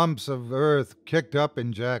 Clumps of earth kicked up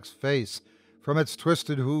in Jack's face from its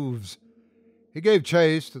twisted hooves. He gave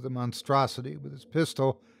chase to the monstrosity with his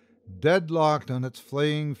pistol deadlocked on its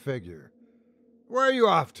fleeing figure. "Where are you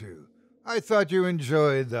off to? I thought you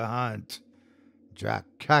enjoyed the hunt." Jack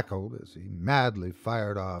cackled as he madly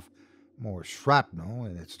fired off more shrapnel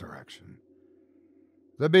in its direction.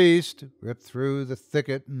 The beast ripped through the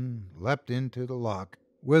thicket and leapt into the Lakk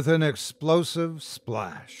with an explosive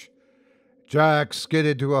splash. Jack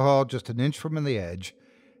skidded to a halt just an inch from the edge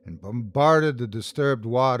and bombarded the disturbed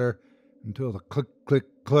water until the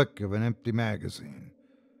click-click click of an empty magazine.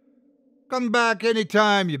 "Come back any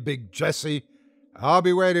time, you big Jesse. I'll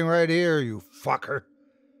be waiting right here, you fucker,"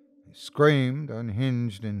 he screamed,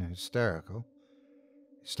 unhinged and hysterical.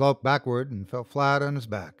 He sloped backward and fell flat on his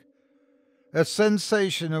back. A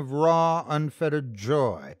sensation of raw, unfettered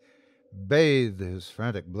joy bathed his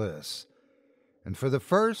frantic bliss, and for the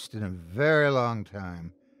first in a very long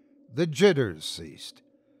time, the jitters ceased.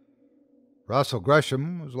 Russell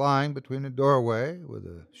Gresham was lying between a doorway with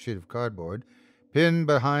a sheet of cardboard pinned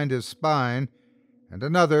behind his spine and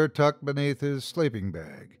another tucked beneath his sleeping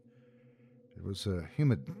bag. It was a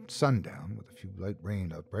humid sundown with a few light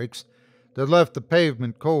rain outbreaks that left the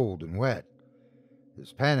pavement cold and wet.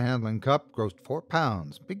 His panhandling cup grossed 4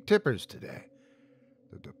 pounds, big tippers today.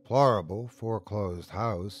 The deplorable foreclosed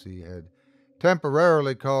house he had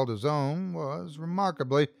temporarily called his own was,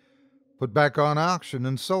 remarkably, put back on auction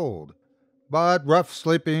and sold. But rough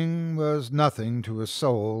sleeping was nothing to a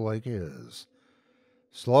soul like his.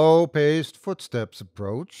 Slow-paced footsteps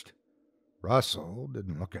approached. Russell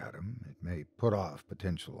didn't look at him. It may put off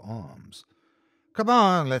potential alms. "Come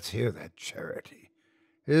on, let's hear that charity,"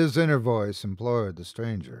 his inner voice implored the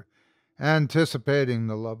stranger, anticipating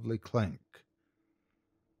the lovely clink.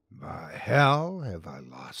 "By hell, have I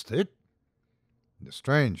lost it?" The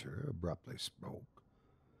stranger abruptly spoke.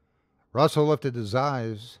 Russell lifted his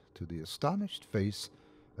eyes to the astonished face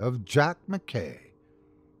of Jack McKay,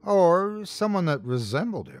 or someone that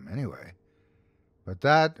resembled him anyway. But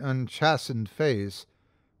that unchastened face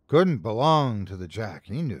couldn't belong to the Jack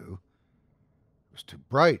he knew. It was too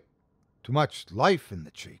bright, too much life in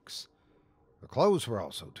the cheeks. The clothes were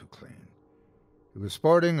also too clean. He was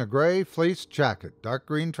sporting a gray fleece jacket, dark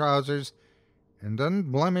green trousers, and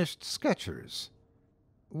unblemished Skechers.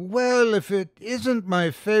 "Well, if it isn't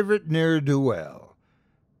my favorite ne'er-do-well,"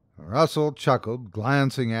 Russell chuckled,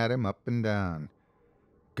 glancing at him up and down.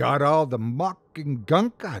 "Got all the muck and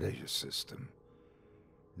gunk out of your system."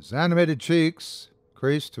 His animated cheeks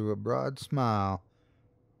creased to a broad smile.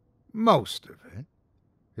 "Most of it."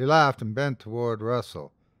 He laughed and bent toward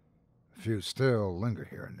Russell. "A few still linger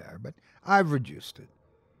here and there, but I've reduced it."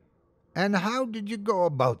 "And how did you go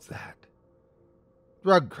about that?"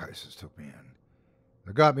 "Drug crisis took me in.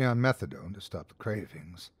 They got me on methadone to stop the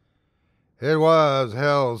cravings. It was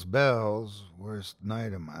hell's bells, worst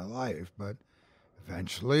night of my life, but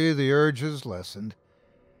eventually the urges lessened,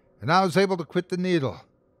 and I was able to quit the needle.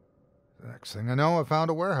 The next thing I know, I found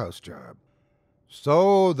a warehouse job."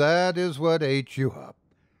 "So that is what ate you up,"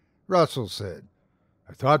 Russell said.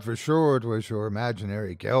 "I thought for sure it was your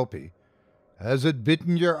imaginary kelpie. Has it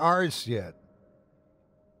bitten your arse yet?"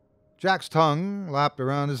 Jack's tongue lapped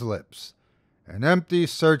around his lips. An empty,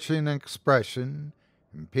 searching expression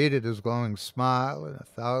impeded his glowing smile and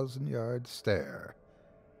 1,000-yard stare.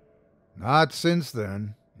 "Not since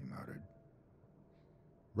then," he muttered.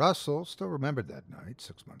 Russell still remembered that night,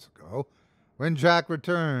 6 months ago, when Jack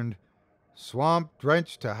returned,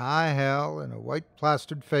 swamp-drenched to high hell and a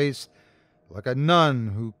white-plastered face like a nun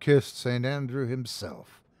who kissed St. Andrew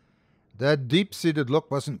himself. That deep-seated look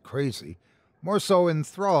wasn't crazy, more so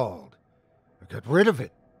enthralled. "Get rid of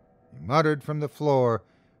it," he muttered from the floor,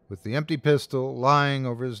 with the empty pistol lying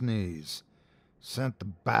over his knees. "Sent the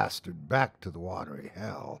bastard back to the watery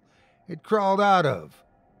hell it crawled out of."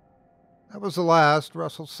 That was the last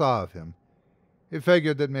Russell saw of him. He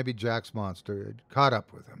figured that maybe Jack's monster had caught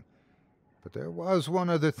up with him. But there was one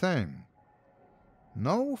other thing.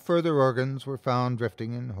 No further organs were found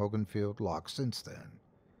drifting in Hoganfield Lock since then.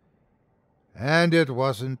 "And it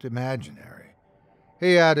wasn't imaginary,"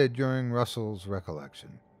 he added during Russell's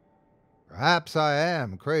recollection. "Perhaps I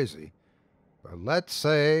am crazy, but let's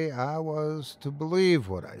say I was to believe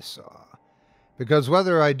what I saw. Because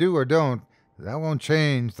whether I do or don't, that won't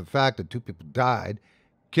change the fact that 2 people died,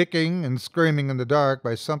 kicking and screaming in the dark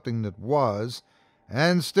by something that was,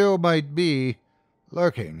 and still might be,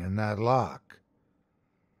 lurking in that lock."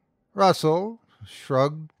 Russell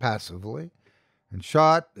shrugged passively and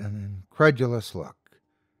shot an incredulous look.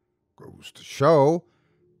 "Goes to show,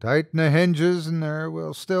 tighten the hinges and there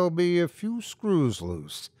will still be a few screws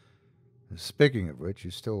loose. Speaking of which,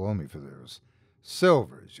 you still owe me for those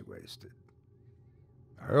silvers you wasted."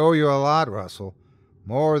 "I owe you a lot, Russell,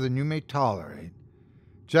 more than you may tolerate,"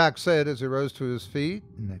 Jack said as he rose to his feet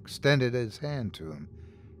and extended his hand to him.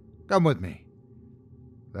 "Come with me."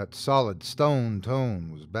 That solid stone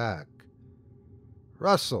tone was back.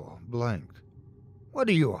 Russell blinked. "What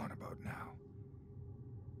are you on about now?"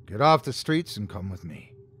 "Get off the streets and come with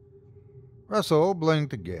me." Russell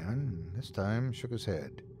blinked again, and this time shook his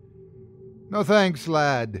head. "No thanks,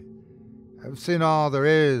 lad. I've seen all there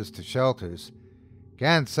is to shelters.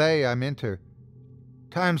 Can't say I'm into—"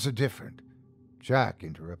 Times are different. Jack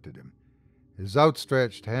interrupted him, his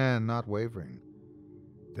outstretched hand not wavering.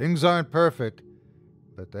 Things aren't perfect,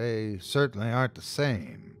 but they certainly aren't the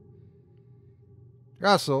same.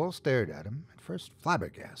 Russell stared at him, at first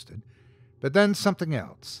flabbergasted, but then something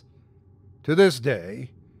else. To this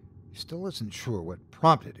day, he still isn't sure what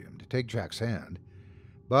prompted him to take Jack's hand,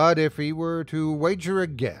 but if he were to wager a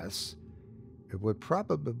guess, it would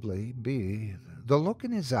probably be the look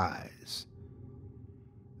in his eyes.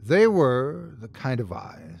 They were the kind of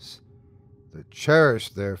eyes that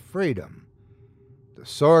cherished their freedom, the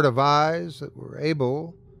sort of eyes that were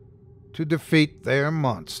able to defeat their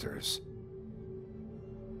monsters.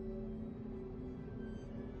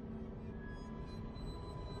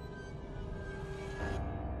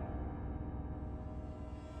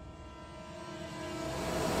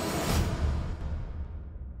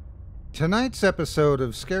 Tonight's episode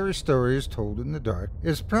of Scary Stories Told in the Dark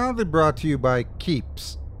is proudly brought to you by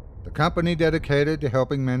Keeps, the company dedicated to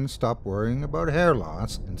helping men stop worrying about hair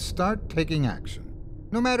loss and start taking action.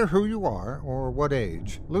 No matter who you are or what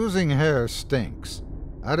age, losing hair stinks.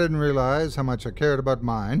 I didn't realize how much I cared about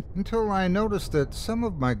mine until I noticed that some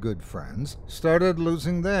of my good friends started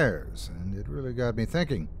losing theirs, and it really got me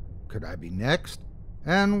thinking, could I be next?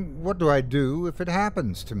 And what do I do if it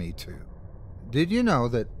happens to me too? Did you know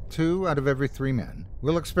that 2 out of every 3 men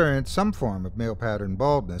will experience some form of male pattern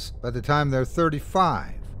baldness by the time they're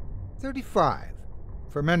 35? 35.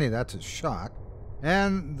 For many, that's a shock,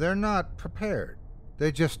 and they're not prepared.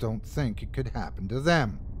 They just don't think it could happen to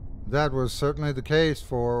them. That was certainly the case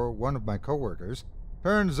for one of my coworkers.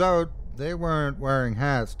 Turns out they weren't wearing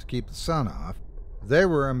hats to keep the sun off. They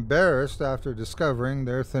were embarrassed after discovering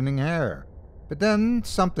their thinning hair. But then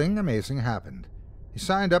something amazing happened. He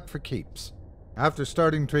signed up for Keeps. After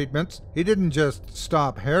starting treatments, he didn't just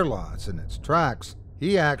stop hair loss in its tracks,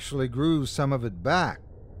 he actually grew some of it back.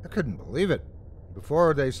 I couldn't believe it.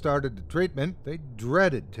 Before they started the treatment, they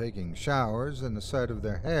dreaded taking showers and the sight of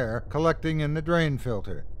their hair collecting in the drain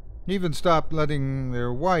filter. He even stopped letting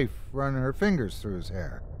their wife run her fingers through his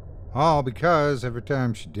hair. All because every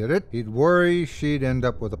time she did it, he'd worry she'd end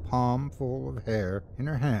up with a palm full of hair in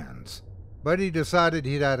her hands. But he decided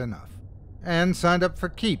he'd had enough, and signed up for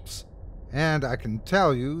Keeps. And I can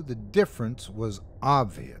tell you the difference was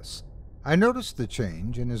obvious. I noticed the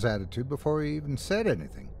change in his attitude before he even said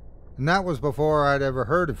anything, and that was before I'd ever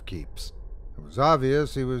heard of Keeps. It was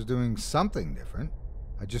obvious he was doing something different.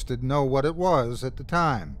 I just didn't know what it was at the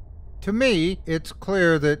time. To me, it's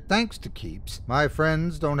clear that thanks to Keeps, my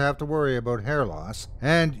friends don't have to worry about hair loss,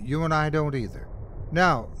 and you and I don't either.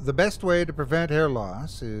 Now, the best way to prevent hair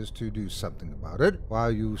loss is to do something about it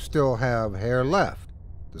while you still have hair left.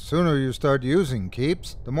 The sooner you start using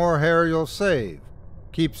Keeps, the more hair you'll save.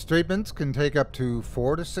 Keeps treatments can take up to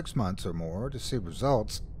 4 to 6 months or more to see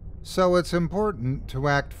results, so it's important to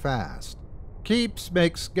act fast. Keeps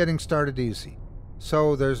makes getting started easy,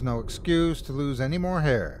 so there's no excuse to lose any more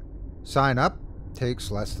hair. Sign up, takes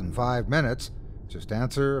less than 5 minutes, just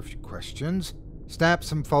answer a few questions, snap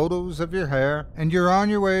some photos of your hair, and you're on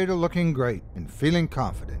your way to looking great and feeling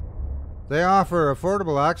confident. They offer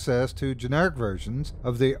affordable access to generic versions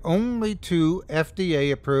of the only 2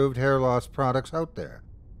 FDA-approved hair loss products out there.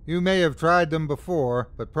 You may have tried them before,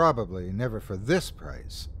 but probably never for this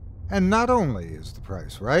price. And not only is the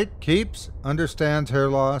price right, Keeps understands hair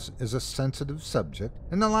loss is a sensitive subject,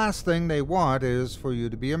 and the last thing they want is for you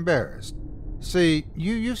to be embarrassed. See,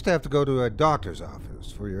 you used to have to go to a doctor's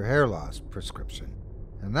office for your hair loss prescription,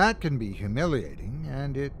 and that can be humiliating,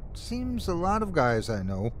 and it seems a lot of guys I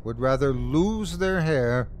know would rather lose their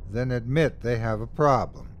hair than admit they have a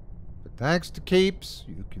problem. But thanks to Keeps,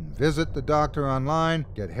 you can visit the doctor online,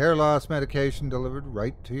 get hair loss medication delivered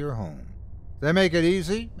right to your home. They make it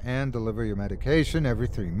easy and deliver your medication every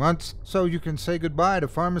 3 months, so you can say goodbye to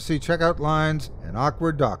pharmacy checkout lines and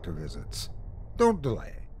awkward doctor visits. Don't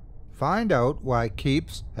delay. Find out why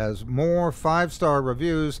Keeps has more 5-star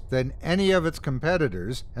reviews than any of its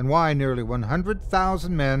competitors, and why nearly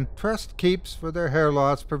 100,000 men trust Keeps for their hair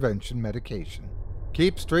loss prevention medication.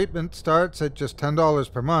 Keeps treatment starts at just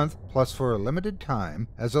 $10 per month, plus for a limited time,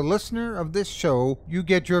 as a listener of this show, you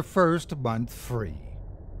get your first month free.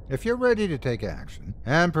 If you're ready to take action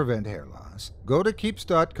and prevent hair loss, go to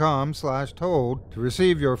keeps.com/told to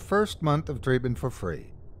receive your first month of treatment for free.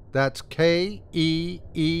 That's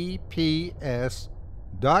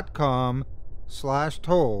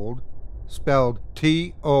KEEPS.com/told, spelled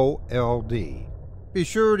TOLD. Be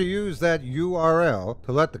sure to use that URL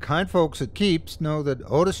to let the kind folks at Keeps know that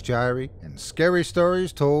Otis Jiry and Scary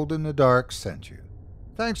Stories Told in the Dark sent you.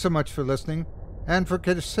 Thanks so much for listening and for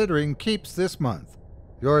considering Keeps this month.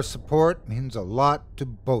 Your support means a lot to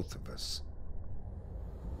both of us.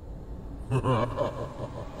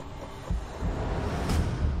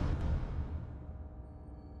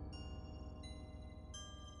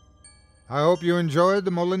 I hope you enjoyed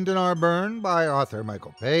The Molendinar Burn by author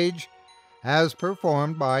Michael Paige, as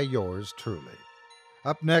performed by yours truly.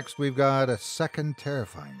 Up next, we've got a second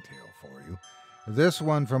terrifying tale for you, this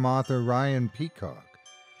one from author Ryan Peacock.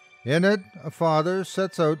 In it, a father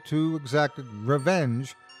sets out to exact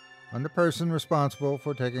revenge on the person responsible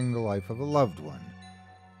for taking the life of a loved one.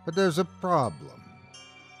 But there's a problem.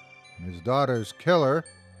 His daughter's killer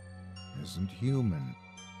isn't human.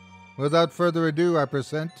 Without further ado, I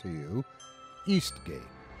present to you Eastgate.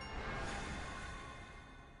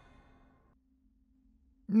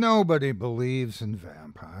 Nobody believes in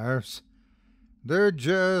vampires. They're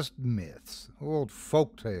just myths, old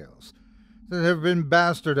folk tales that have been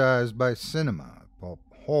bastardized by cinema, pulp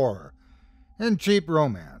horror, and cheap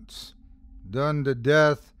romance, done to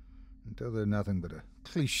death until they're nothing but a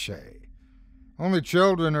cliché. Only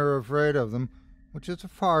children are afraid of them, which is a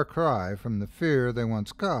far cry from the fear they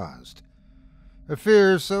once caused. A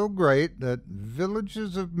fear so great that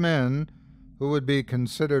villages of men who would be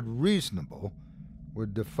considered reasonable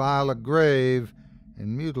would defile a grave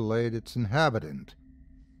and mutilate its inhabitant.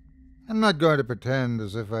 I'm not going to pretend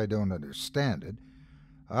as if I don't understand it.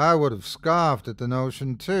 I would have scoffed at the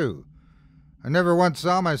notion, too. I never once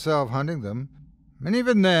saw myself hunting them, and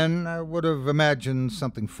even then I would have imagined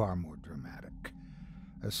something far more dramatic.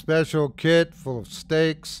 A special kit full of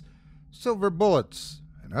stakes, silver bullets,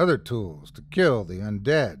 and other tools to kill the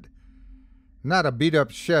undead. Not a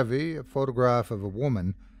beat-up Chevy, a photograph of a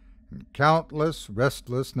woman, and countless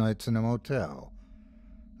restless nights in a motel.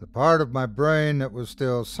 The part of my brain that was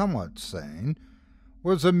still somewhat sane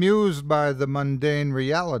was amused by the mundane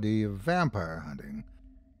reality of vampire hunting.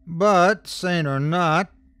 But, sane or not,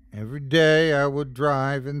 every day I would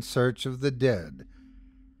drive in search of the dead.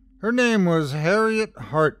 Her name was Harriet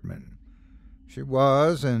Hartman. She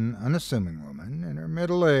was an unassuming woman in her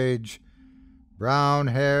middle age, brown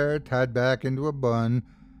hair tied back into a bun,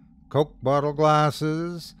 Coke bottle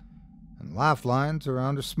glasses, and laugh lines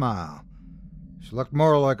around her smile. She looked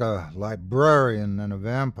more like a librarian than a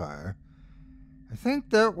vampire. I think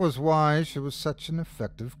that was why she was such an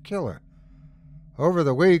effective killer. Over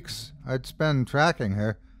the weeks I'd spent tracking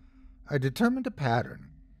her, I determined a pattern.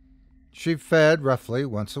 She fed roughly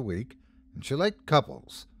once a week, and she liked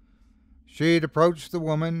couples. She'd approach the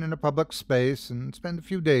woman in a public space and spend a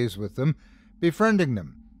few days with them, befriending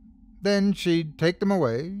them. Then she'd take them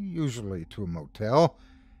away, usually to a motel,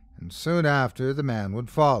 and soon after the man would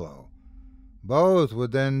follow. Both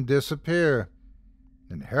would then disappear,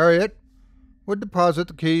 and Harriet would deposit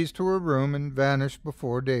the keys to her room and vanish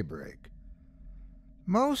before daybreak.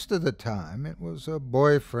 Most of the time it was a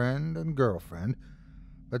boyfriend and girlfriend,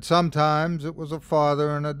 but sometimes it was a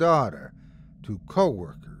father and a daughter, two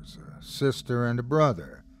co-workers, a sister and a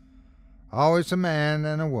brother. Always a man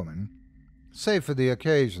and a woman, save for the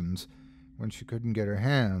occasions when she couldn't get her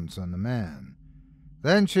hands on the man.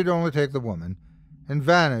 Then she'd only take the woman and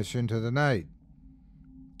vanish into the night.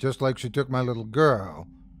 Just like she took my little girl,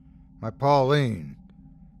 my Pauline,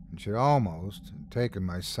 and she'd almost taken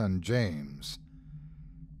my son James.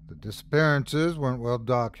 The disappearances weren't well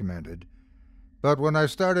documented, but when I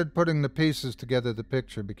started putting the pieces together, the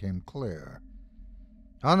picture became clear.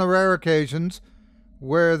 On the rare occasions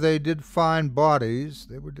where they did find bodies,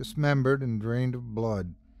 they were dismembered and drained of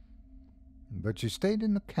blood. But she stayed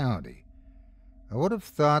in the county. I would have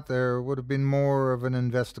thought there would have been more of an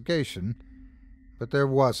investigation, but there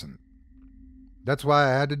wasn't. That's why I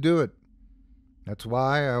had to do it. That's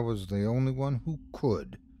why I was the only one who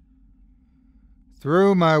could.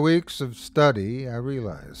 Through my weeks of study, I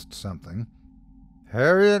realized something.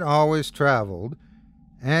 Harriet always traveled,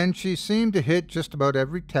 and she seemed to hit just about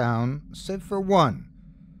every town, save for one,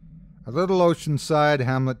 a little oceanside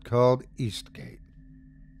hamlet called Eastgate.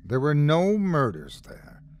 There were no murders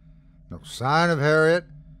there, no sign of Harriet,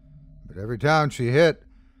 but every town she hit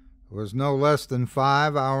was no less than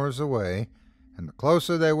 5 hours away, and the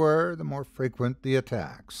closer they were, the more frequent the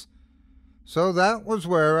attacks. So that was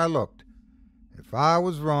where I looked. If I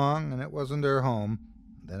was wrong and it wasn't her home,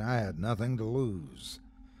 then I had nothing to lose.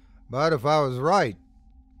 But if I was right,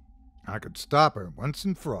 I could stop her once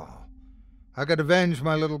and for all. I could avenge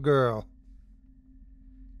my little girl.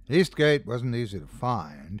 Eastgate wasn't easy to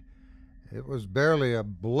find. It was barely a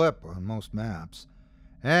blip on most maps.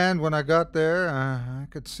 And when I got there, I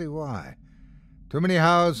could see why. Too many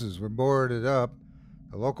houses were boarded up.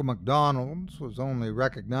 The local McDonald's was only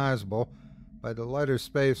recognizable by the lighter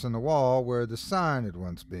space on the wall where the sign had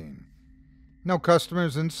once been. No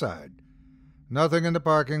customers inside. Nothing in the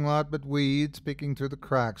parking lot but weeds peeking through the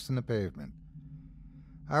cracks in the pavement.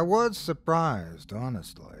 I was surprised,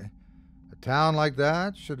 honestly. A town like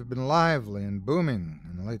that should have been lively and booming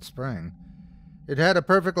in the late spring. It had a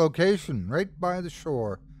perfect location right by the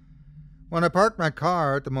shore. When I parked my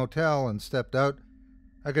car at the motel and stepped out,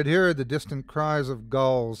 I could hear the distant cries of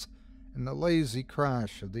gulls and the lazy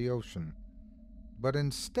crash of the ocean. But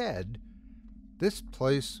instead, this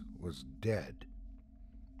place was dead.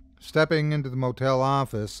 Stepping into the motel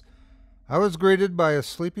office, I was greeted by a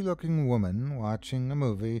sleepy-looking woman watching a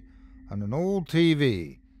movie on an old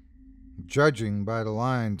TV. Judging by the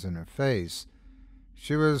lines in her face,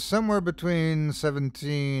 she was somewhere between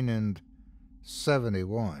 17 and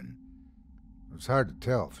 71. It was hard to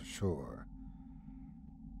tell for sure.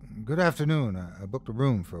 "Good afternoon. I booked a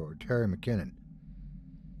room for Terry McKinnon."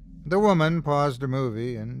 The woman paused her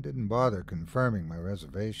movie and didn't bother confirming my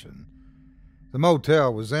reservation. The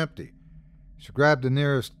motel was empty. She grabbed the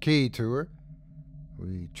nearest key to her.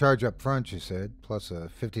 "We charge up front," she said, "plus a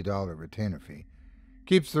 $50 retainer fee.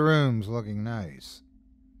 Keeps the rooms looking nice."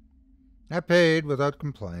 I paid without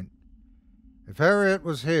complaint. If Harriet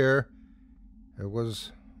was here, it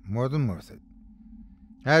was more than worth it.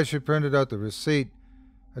 As she printed out the receipt,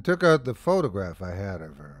 I took out the photograph I had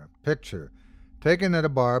of her, a picture taken at a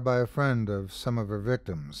bar by a friend of some of her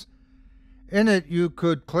victims. In it, you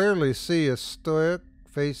could clearly see a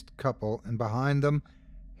stoic-faced couple, and behind them,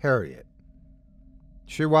 Harriet.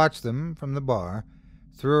 She watched them from the bar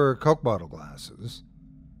through her Coke bottle glasses.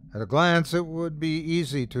 At a glance, it would be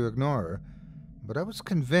easy to ignore her, but I was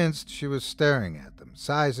convinced she was staring at them,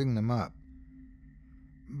 sizing them up.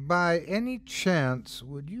 "By any chance,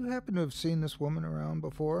 would you happen to have seen this woman around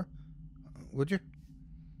before? Would you?"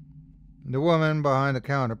 The woman behind the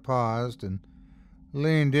counter paused and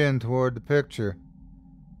leaned in toward the picture.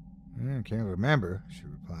 "I can't remember," she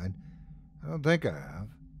replied. "I don't think I have."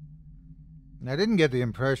 I didn't get the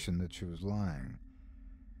impression that she was lying.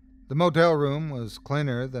 The motel room was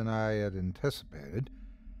cleaner than I had anticipated.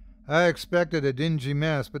 I expected a dingy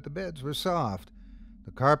mess, but the beds were soft.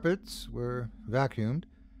 The carpets were vacuumed.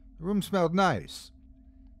 The room smelled nice.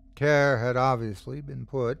 Care had obviously been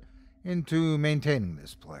put into maintaining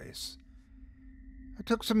this place. I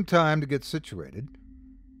took some time to get situated.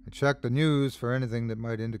 I checked the news for anything that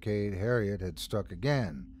might indicate Harriet had struck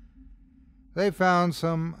again. They found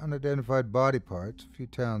some unidentified body parts a few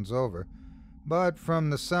towns over, but from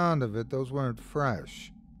the sound of it, those weren't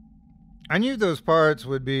fresh. I knew those parts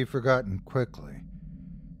would be forgotten quickly.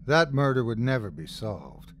 That murder would never be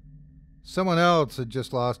solved. Someone else had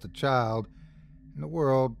just lost a child, and the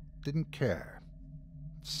world didn't care.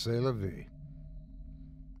 C'est la vie.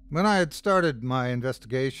 When I had started my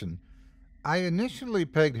investigation, I initially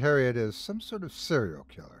pegged Harriet as some sort of serial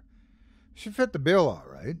killer. She fit the bill all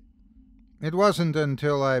right. It wasn't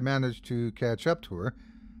until I managed to catch up to her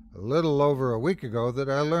a little over a week ago that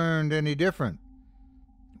I learned any different.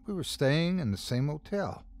 We were staying in the same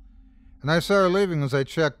hotel, and I saw her leaving as I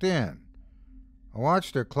checked in. I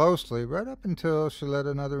watched her closely right up until she let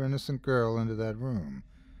another innocent girl into that room,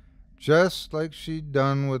 just like she'd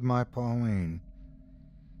done with my Pauline.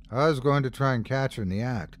 I was going to try and catch her in the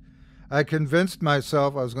act. I convinced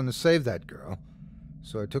myself I was going to save that girl,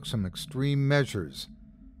 so I took some extreme measures.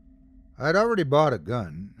 I'd already bought a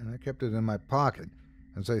gun, and I kept it in my pocket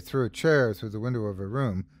as I threw a chair through the window of her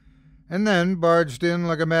room, and then barged in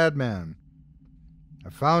like a madman. I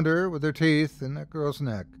found her with her teeth in that girl's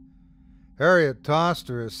neck. Harriet tossed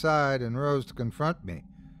her aside and rose to confront me.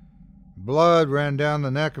 Blood ran down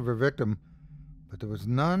the neck of her victim, but there was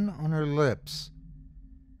none on her lips.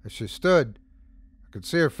 As she stood, I could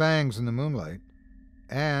see her fangs in the moonlight,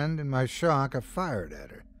 and in my shock I fired at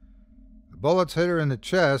her. The bullets hit her in the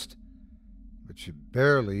chest, but she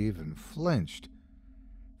barely even flinched.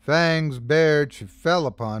 Fangs bared, she fell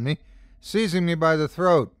upon me, seizing me by the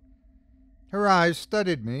throat. Her eyes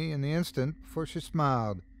studied me in the instant before she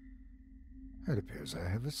smiled. "It appears I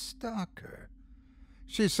have a stalker,"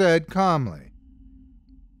 she said calmly.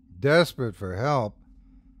 Desperate for help,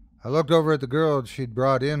 I looked over at the girl she'd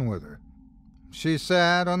brought in with her. She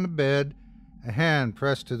sat on the bed, a hand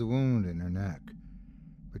pressed to the wound in her neck.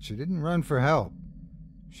 But she didn't run for help.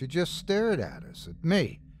 She just stared at us, at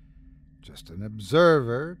me, just an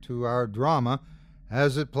observer to our drama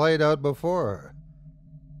as it played out before her.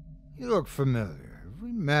 "You look familiar. Have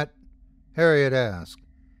we met?" Harriet asked.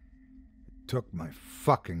 It took my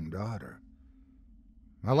fucking daughter.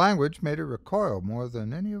 My language made her recoil more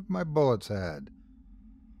than any of my bullets had.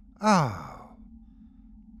 "Oh,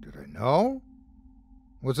 did I know?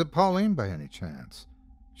 Was it Pauline by any chance?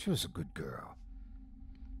 She was a good girl."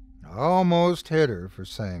 I almost hit her for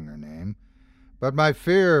saying her name, but my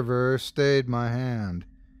fear of her stayed my hand.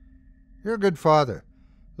 You're a good father,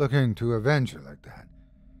 looking to avenge her like that.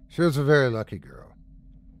 She was a very lucky girl.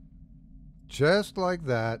 Just like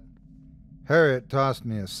that, Harriet tossed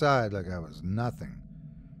me aside like I was nothing.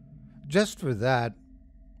 Just for that,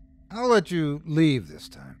 I'll let you leave this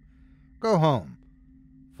time. Go home.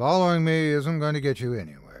 Following me isn't going to get you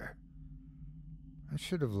anywhere. I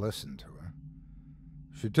should have listened to her.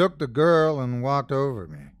 She took the girl and walked over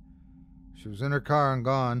me. She was in her car and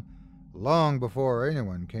gone long before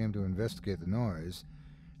anyone came to investigate the noise,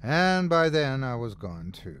 and by then I was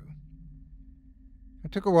gone too. I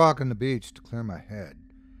took a walk on the beach to clear my head.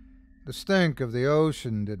 The stink of the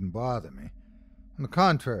ocean didn't bother me. On the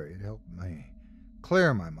contrary, it helped me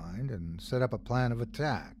clear my mind and set up a plan of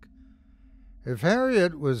attack. If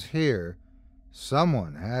Harriet was here,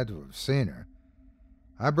 someone had to have seen her.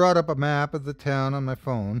 I brought up a map of the town on my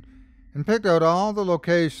phone and picked out all the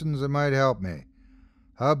locations that might help me.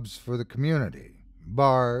 Hubs for the community,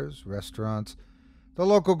 bars, restaurants, the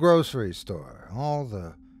local grocery store, all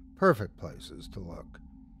the perfect places to look.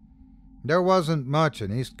 There wasn't much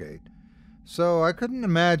in Eastgate, so I couldn't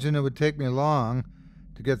imagine it would take me long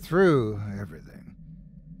to get through everything.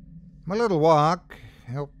 My little walk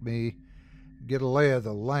helped me get a lay of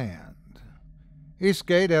the land.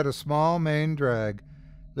 Eastgate had a small main drag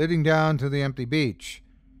leading down to the empty beach.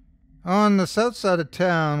 On the south side of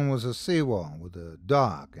town was a seawall with a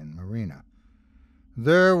dock and marina.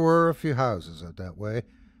 There were a few houses out that way,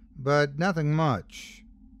 but nothing much.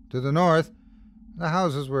 To the north, the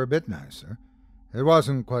houses were a bit nicer. It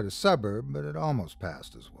wasn't quite a suburb, but it almost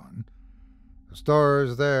passed as one. The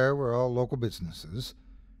stores there were all local businesses.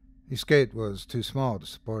 Eastgate was too small to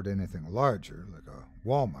support anything larger, like a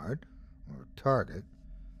Walmart or a Target.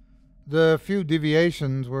 The few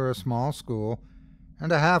deviations were a small school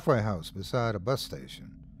and a halfway house beside a bus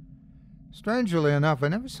station. Strangely enough, I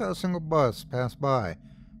never saw a single bus pass by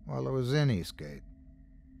while I was in Eastgate.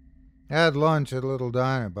 I had lunch at a little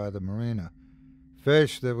diner by the marina.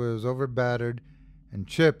 Fish that was over-battered and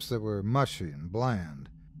chips that were mushy and bland.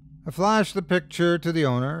 I flashed the picture to the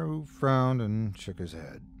owner, who frowned and shook his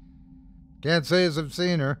head. "Can't say as I've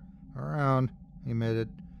seen her around," he admitted.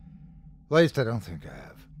 "At least I don't think I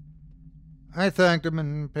have." I thanked him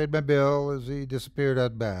and paid my bill as he disappeared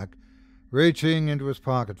out back, reaching into his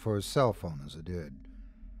pocket for his cell phone as I did.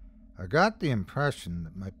 I got the impression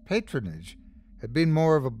that my patronage had been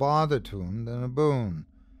more of a bother to him than a boon.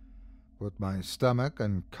 With my stomach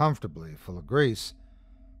uncomfortably full of grease,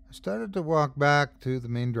 I started to walk back to the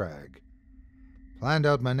main drag. Planned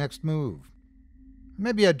out my next move.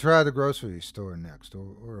 Maybe I'd try the grocery store next,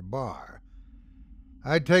 or a bar.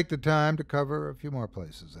 I'd take the time to cover a few more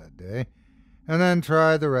places that day, and then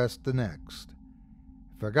try the rest the next.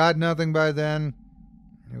 If I got nothing by then,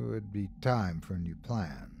 it would be time for a new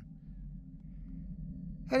plan.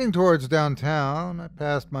 Heading towards downtown, I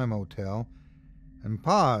passed my motel and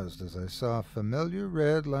paused as I saw a familiar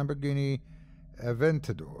red Lamborghini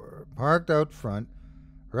Aventador parked out front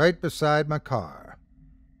right beside my car.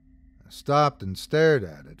 I stopped and stared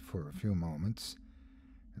at it for a few moments,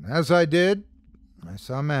 and as I did, I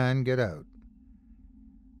saw a man get out.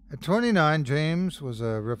 At 29, James was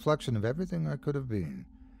a reflection of everything I could have been.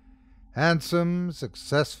 Handsome,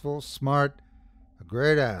 successful, smart, a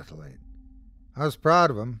great athlete. I was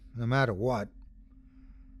proud of him, no matter what.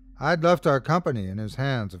 I'd left our company in his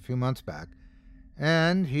hands a few months back,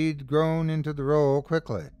 and he'd grown into the role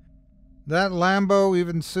quickly. That Lambo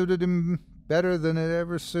even suited him better than it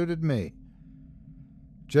ever suited me.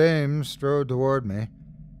 James strode toward me,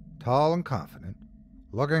 tall and confident,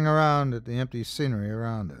 looking around at the empty scenery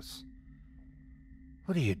around us.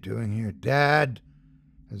 "What are you doing here, Dad?"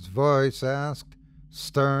 his voice asked,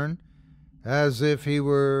 stern, as if he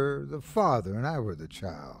were the father and I were the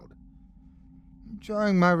child.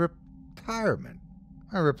 "Enjoying my retirement,"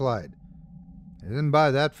 I replied. "I didn't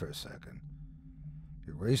buy that for a second.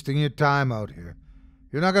 You're wasting your time out here.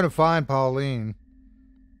 You're not going to find Pauline."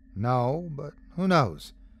 "No, but who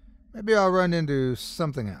knows? Maybe I'll run into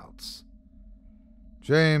something else."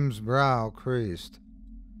 James' brow creased.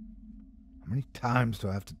 "How many times do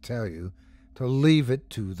I have to tell you to leave it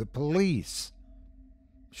to the police?"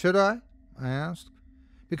 "Should I?" I asked.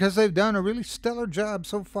 "Because they've done a really stellar job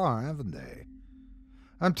so far, haven't they?"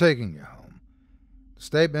 "I'm taking you home." The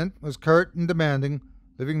statement was curt and demanding,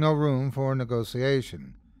 leaving no room for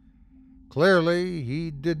negotiation. Clearly, he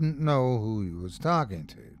didn't know who he was talking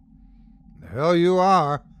to. "The hell you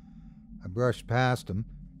are!" I brushed past him,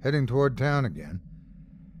 heading toward town again.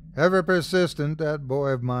 Ever persistent, that boy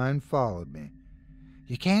of mine followed me.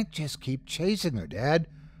 "You can't just keep chasing her, Dad.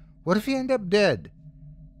 What if you end up dead?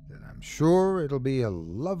 Then I'm sure it'll be a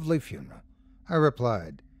lovely funeral, I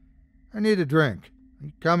replied. I need a drink. Are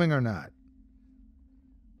you coming or not?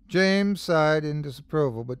 James sighed in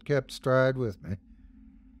disapproval, but kept stride with me.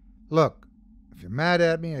 Look, if you're mad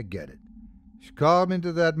at me, I get it. She called me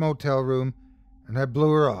into that motel room, and I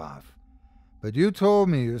blew her off. But you told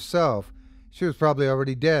me yourself she was probably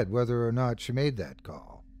already dead, whether or not she made that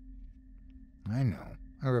call. I know,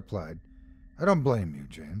 I replied. I don't blame you,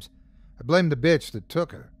 James. I blame the bitch that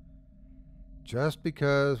took her. Just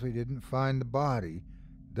because we didn't find the body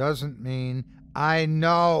doesn't mean I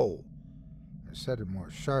know. I said it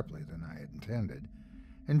more sharply than I had intended,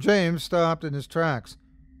 and James stopped in his tracks,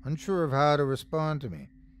 unsure of how to respond to me.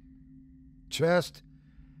 Just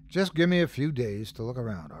give me a few days to look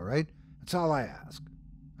around, all right? That's all I ask,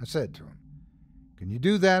 I said to him. Can you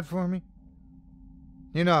do that for me?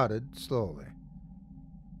 He nodded slowly.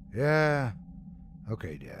 Yeah,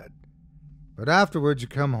 okay, Dad. But afterwards you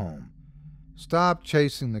come home. Stop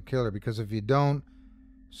chasing the killer, because if you don't,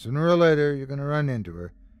 sooner or later you're going to run into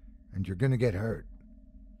her, and you're going to get hurt.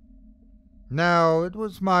 Now, it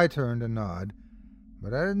was my turn to nod,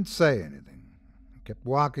 but I didn't say anything. I kept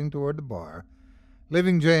walking toward the bar,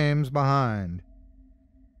 leaving James behind.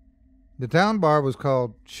 The town bar was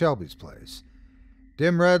called Shelby's Place.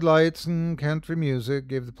 Dim red lights and country music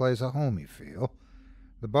gave the place a homey feel.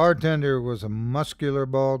 The bartender was a muscular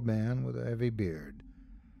bald man with a heavy beard.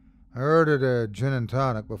 I ordered a gin and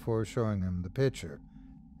tonic before showing him the pitcher.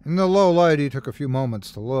 In the low light, he took a few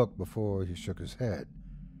moments to look before he shook his head.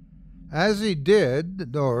 As he did, the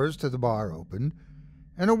doors to the bar opened,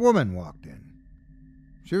 and a woman walked in.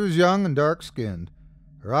 She was young and dark-skinned.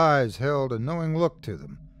 Her eyes held a knowing look to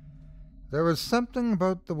them. There was something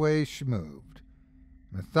about the way she moved,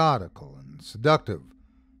 methodical and seductive,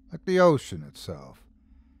 like the ocean itself.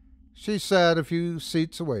 She sat a few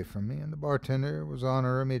seats away from me, and the bartender was on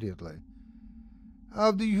her immediately.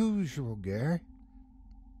 Of the usual, Gary.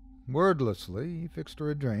 Wordlessly, he fixed her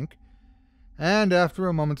a drink, and after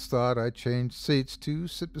a moment's thought, I changed seats to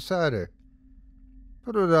sit beside her.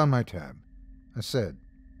 Put it on my tab, I said.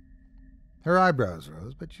 Her eyebrows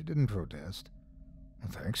rose, but she didn't protest.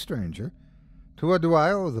 Well, thanks, stranger. To what do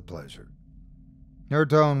I owe the pleasure? Her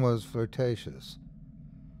tone was flirtatious.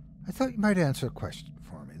 I thought you might answer a question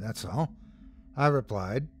for me, that's all, I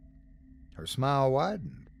replied. Her smile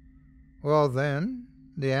widened. Well, then,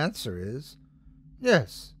 the answer is,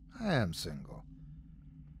 yes, I am single.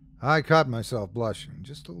 I caught myself blushing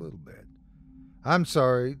just a little bit. I'm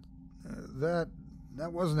sorry, that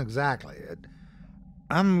wasn't exactly it.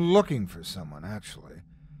 I'm looking for someone, actually.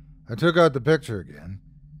 I took out the picture again.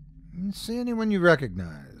 See anyone you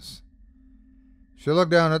recognize? She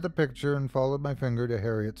looked down at the picture and followed my finger to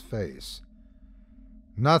Harriet's face.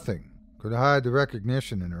 Nothing could hide the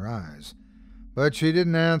recognition in her eyes, but she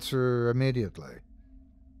didn't answer immediately.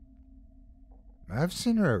 I've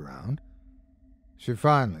seen her around, she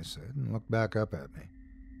finally said, and looked back up at me.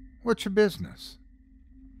 What's your business?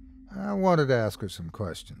 I wanted to ask her some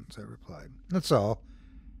questions, I replied. That's all.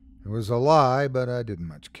 It was a lie, but I didn't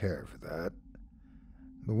much care for that.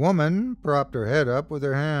 The woman propped her head up with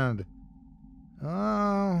her hand.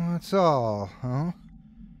 Oh, that's all, huh?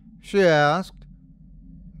 She asked.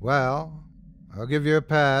 Well, I'll give you a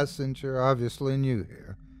pass since you're obviously new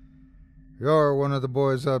here. You're one of the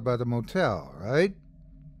boys out by the motel, right?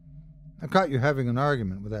 I caught you having an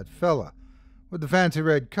argument with that fella with the fancy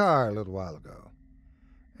red car a little while ago.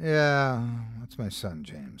 Yeah, that's my son,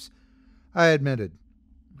 James. I admitted.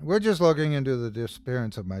 We're just looking into the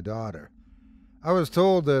disappearance of my daughter. I was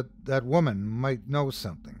told that that woman might know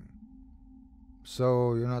something.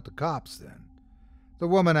 So you're not the cops, then? The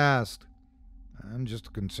woman asked. I'm just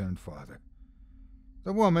a concerned father.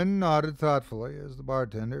 The woman nodded thoughtfully as the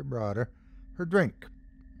bartender brought her drink,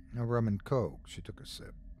 a rum and coke. She took a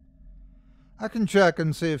sip. I can check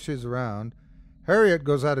and see if she's around. Harriet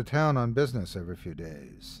goes out of town on business every few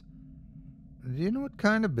days. Do you know what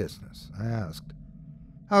kind of business? I asked.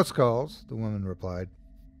 House calls, the woman replied.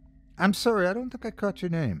 I'm sorry, I don't think I caught your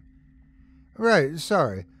name. Right,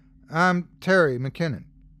 sorry. I'm Terry McKinnon.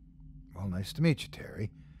 Well, nice to meet you, Terry.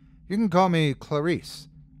 You can call me Clarice.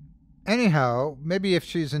 Anyhow, maybe if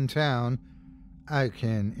she's in town, I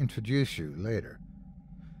can introduce you later.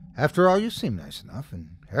 After all, you seem nice enough, and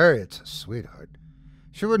Harriet's a sweetheart.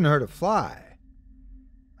 She wouldn't hurt a fly.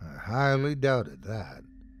 I highly doubted that.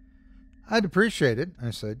 I'd appreciate it,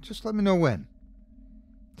 I said. Just let me know when.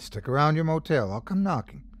 Stick around your motel. I'll come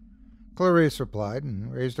knocking. Clarice replied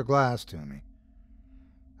and raised a glass to me.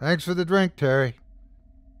 Thanks for the drink, Terry.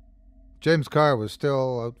 James' car was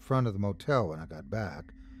still out front of the motel when I got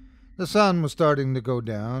back. The sun was starting to go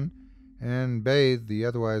down and bathed the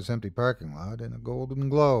otherwise empty parking lot in a golden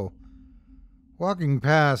glow. Walking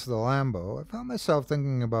past the Lambo, I found myself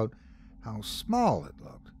thinking about how small it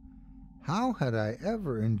looked. How had I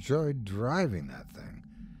ever enjoyed driving that thing?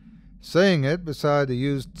 Seeing it beside the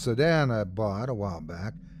used sedan I bought a while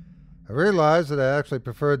back, I realized that I actually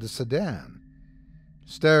preferred the sedan.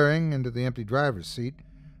 Staring into the empty driver's seat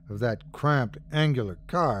of that cramped, angular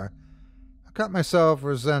car, I caught myself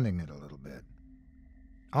resenting it a little bit.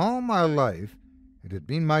 All my life, it had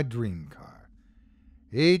been my dream car.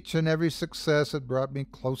 Each and every success had brought me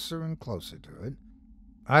closer and closer to it.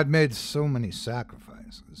 I'd made so many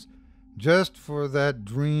sacrifices just for that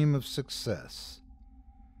dream of success.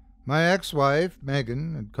 My ex-wife,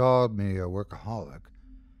 Megan, had called me a workaholic.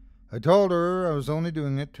 I told her I was only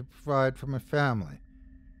doing it to provide for my family.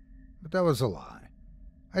 But that was a lie.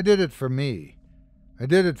 I did it for me. I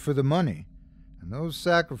did it for the money. And those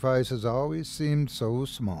sacrifices always seemed so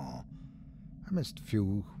small. I missed a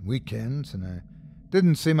few weekends, and I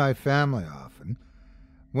didn't see my family often.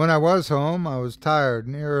 When I was home, I was tired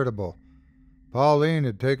and irritable. Pauline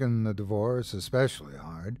had taken the divorce especially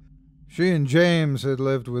hard. She and James had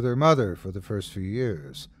lived with her mother for the first few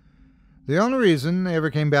years. The only reason they ever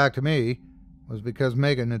came back to me was because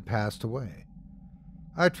Megan had passed away.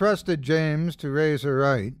 I trusted James to raise her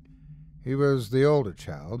right. He was the older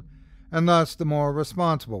child, and thus the more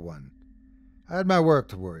responsible one. I had my work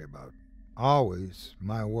to worry about. Always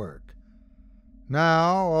my work.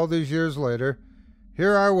 Now, all these years later,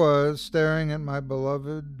 here I was staring at my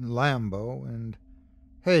beloved Lambo and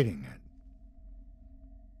hating it.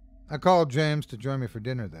 I called James to join me for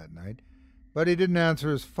dinner that night, but he didn't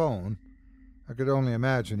answer his phone. I could only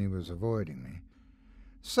imagine he was avoiding me.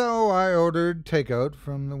 So I ordered takeout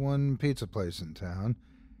from the one pizza place in town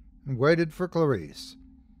and waited for Clarice.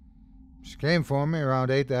 She came for me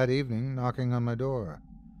around 8 that evening, knocking on my door.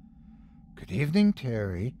 "Good evening,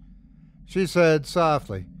 Terry," she said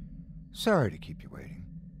softly. "Sorry to keep you waiting."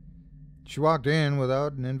 She walked in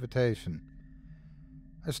without an invitation.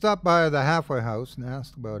 I stopped by the halfway house and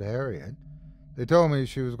asked about Harriet. They told me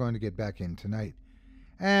she was going to get back in tonight,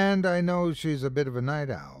 and I know she's a bit of a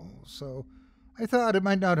night owl, so I thought it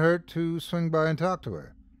might not hurt to swing by and talk to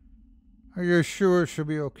her. "Are you sure she'll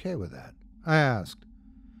be okay with that?" I asked.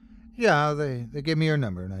 "Yeah, they gave me your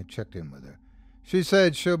number and I checked in with her. She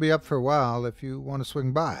said she'll be up for a while if you want to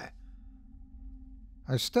swing by."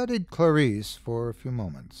 I studied Clarice for a few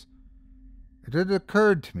moments. It had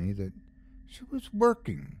occurred to me that she was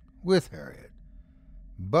working with Harriet,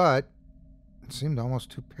 but it seemed almost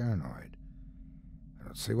too paranoid. "I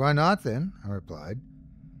don't see why not, then," I replied.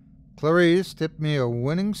 Clarice tipped me a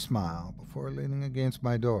winning smile before leaning against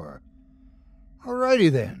my door. "All righty,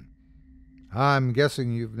 then. I'm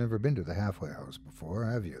guessing you've never been to the halfway house before,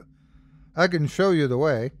 have you? I can show you the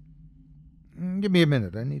way." "Give me a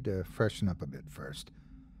minute. I need to freshen up a bit first."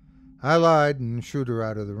 I lied and shooed her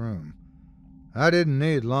out of the room. I didn't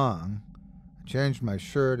need long. I changed my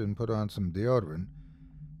shirt and put on some deodorant,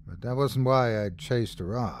 but that wasn't why I'd chased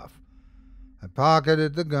her off. I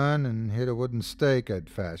pocketed the gun and hid a wooden stake I'd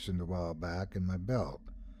fashioned a while back in my belt.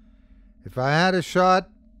 If I had a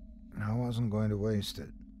shot, I wasn't going to waste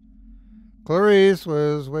it. Clarice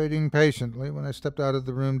was waiting patiently when I stepped out of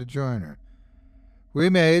the room to join her. We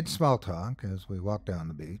made small talk as we walked down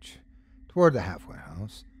the beach, toward the halfway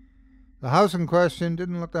house. The house in question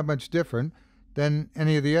didn't look that much different than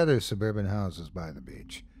any of the other suburban houses by the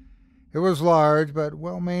beach. It was large but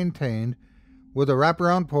well-maintained, with a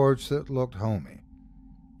wraparound porch that looked homey.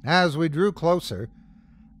 As we drew closer,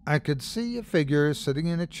 I could see a figure sitting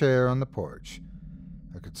in a chair on the porch.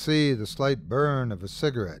 I could see the slight burn of a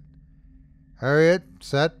cigarette. Harriet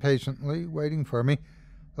sat patiently, waiting for me,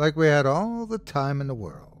 like we had all the time in the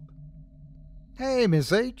world. "Hey,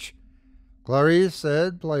 Miss H," Clarice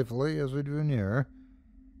said playfully as we drew nearer.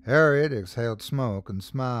 Harriet exhaled smoke and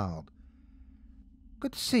smiled.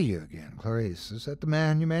 "Good to see you again, Clarice. Is that the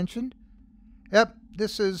man you mentioned?" "Yep,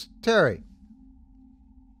 this is Terry."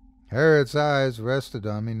 Harriet's eyes rested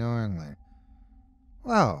on me knowingly.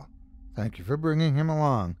 "Well, thank you for bringing him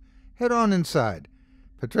along. Head on inside.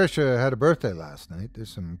 Patricia had a birthday last night.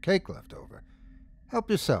 There's some cake left over. Help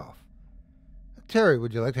yourself. Terry,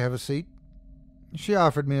 would you like to have a seat?" She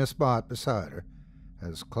offered me a spot beside her,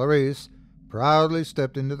 as Clarice proudly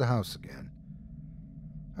stepped into the house again.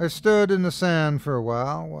 I stood in the sand for a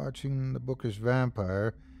while, watching the bookish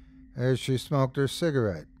vampire as she smoked her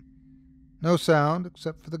cigarette. No sound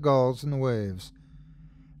except for the gulls and the waves.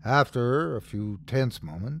 After a few tense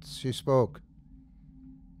moments, she spoke.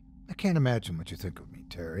 "I can't imagine what you think of me,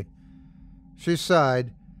 Terry." She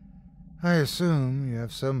sighed. I assume you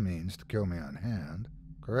have some means to kill me on hand,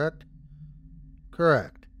 correct?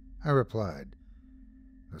 Correct, I replied.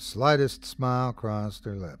 The slightest smile crossed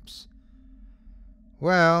her lips.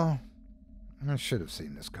 Well, I should have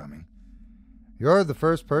seen this coming. You're the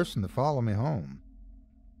first person to follow me home.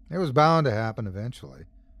 It was bound to happen eventually.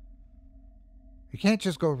 You can't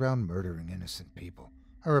just go around murdering innocent people,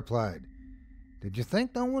 I replied. Did you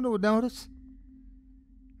think no one would notice?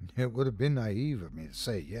 It would have been naive of me to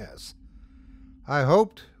say yes. I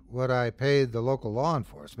hoped what I paid the local law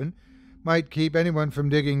enforcement might keep anyone from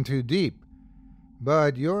digging too deep.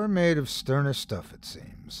 But you're made of sterner stuff, it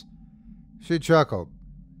seems. She chuckled.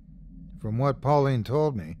 From what Pauline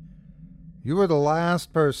told me, you were the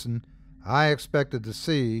last person I expected to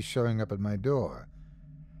see showing up at my door.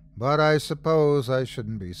 But I suppose I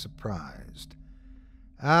shouldn't be surprised.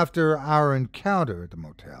 After our encounter at the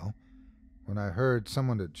motel, when I heard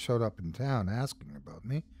someone had showed up in town asking about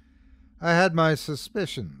me, I had my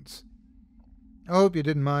suspicions. I hope you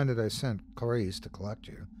didn't mind that I sent Clarice to collect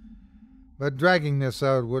you, but dragging this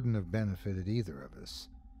out wouldn't have benefited either of us.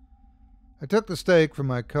 I took the steak from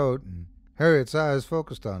my coat, and Harriet's eyes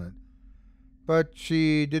focused on it, but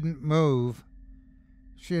she didn't move.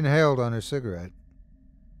 She inhaled on her cigarette.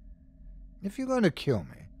 If you're going to kill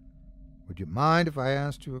me, would you mind if I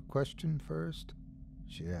asked you a question first?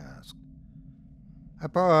 She asked. I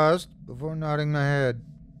paused before nodding my head.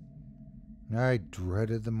 I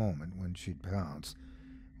dreaded the moment when she'd pounce,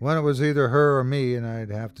 when it was either her or me and I'd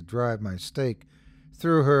have to drive my stake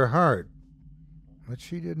through her heart. But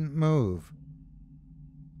she didn't move.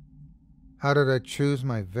 How did I choose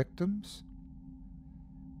my victims?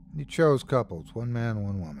 You chose couples, one man,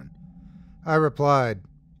 one woman. I replied.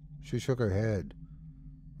 She shook her head.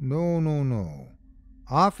 No.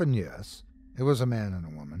 Often, yes, it was a man and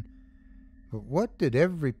a woman. But what did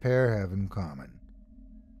every pair have in common?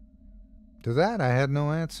 To that I had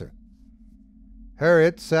no answer.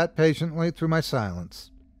 Harriet sat patiently through my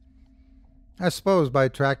silence. I suppose by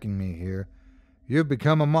tracking me here, you've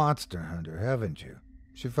become a monster hunter, haven't you?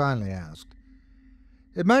 She finally asked.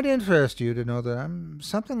 It might interest you to know that I'm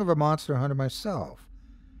something of a monster hunter myself.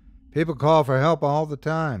 People call for help all the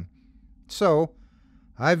time. So,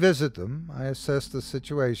 I visit them, I assess the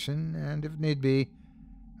situation, and if need be,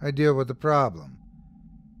 I deal with the problem.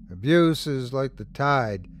 Abuse is like the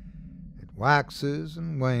tide. It waxes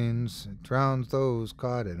and wanes, it drowns those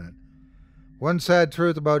caught in it. One sad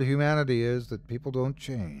truth about humanity is that people don't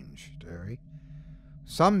change, Terry.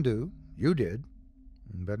 Some do, you did,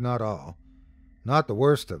 but not all. Not the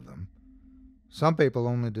worst of them. Some people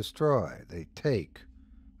only destroy, they take,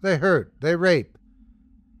 they hurt, they rape.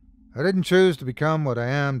 I didn't choose to become what I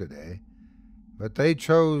am today, but they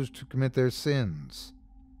chose to commit their sins.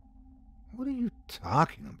 What are you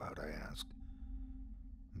talking about? I asked.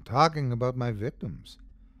 I'm talking about my victims.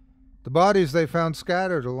 The bodies they found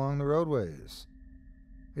scattered along the roadways.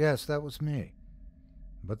 Yes, that was me.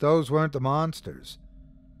 But those weren't the monsters.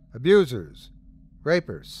 Abusers,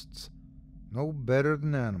 rapists, no better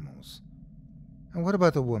than animals. And what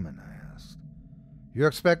about the women? I asked. You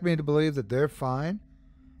expect me to believe that they're fine?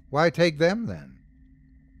 Why take them, then?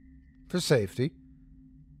 For safety,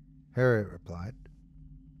 Harriet replied.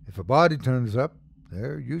 If a body turns up,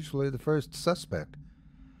 they're usually the first suspect.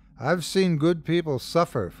 I've seen good people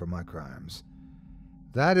suffer for my crimes.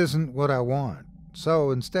 That isn't what I want.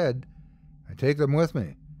 So, instead, I take them with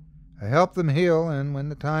me. I help them heal, and when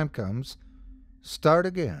the time comes, start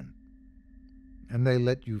again. And they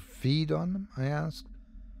let you feed on them? I asked.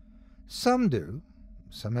 Some do.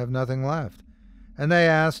 Some have nothing left. And they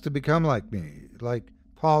ask to become like me, like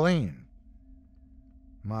Pauline.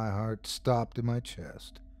 My heart stopped in my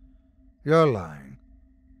chest. You're lying.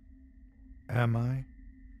 Am I?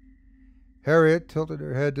 Harriet tilted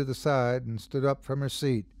her head to the side and stood up from her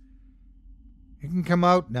seat. You can come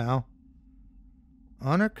out now.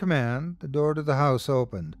 On her command, the door to the house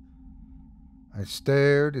opened. I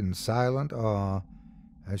stared in silent awe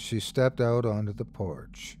as she stepped out onto the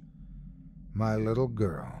porch. My little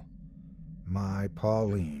girl. My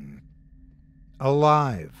Pauline.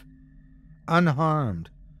 Alive. Unharmed.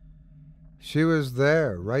 She was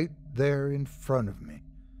there, right there in front of me.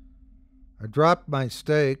 I dropped my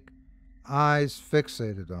stake, eyes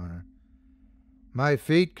fixated on her. My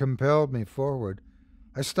feet compelled me forward.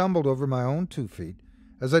 I stumbled over my own 2 feet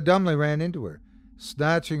as I dumbly ran into her,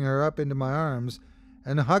 snatching her up into my arms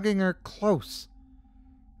and hugging her close.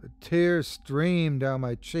 The tears streamed down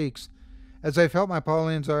my cheeks as I felt my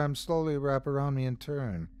Pauline's arms slowly wrap around me and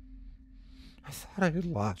turn. I thought I had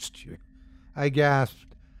lost you. I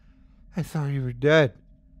gasped. I thought you were dead.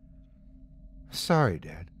 Sorry,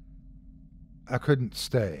 Dad. I couldn't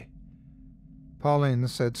stay. Pauline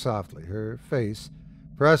said softly, her face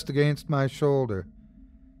pressed against my shoulder.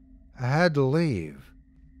 I had to leave.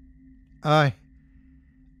 I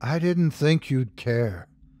didn't think you'd care.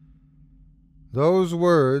 Those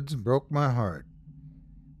words broke my heart,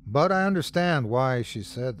 but I understand why she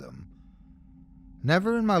said them.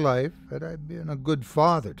 Never in my life had I been a good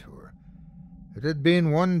father to her. It had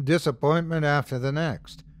been one disappointment after the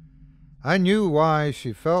next. I knew why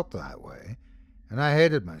she felt that way, and I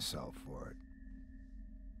hated myself for it.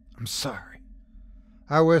 I'm sorry,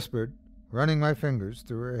 I whispered, running my fingers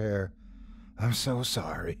through her hair. I'm so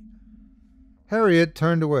sorry. Harriet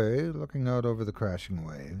turned away, looking out over the crashing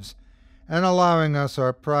waves, and allowing us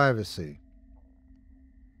our privacy.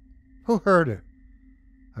 Who hurt her?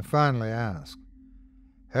 I finally asked.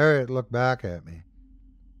 Harriet looked back at me.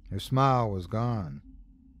 Her smile was gone.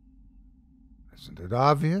 Isn't it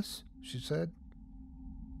obvious? She said.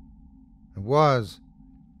 It was.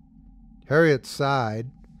 Harriet sighed,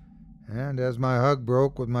 and as my hug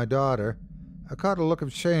broke with my daughter, I caught a look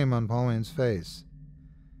of shame on Pauline's face.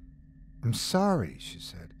 I'm sorry, she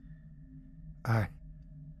said. I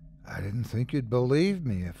didn't think you'd believe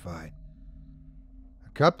me if I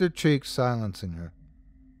cupped her cheek, silencing her.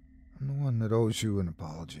 I'm the one that owes you an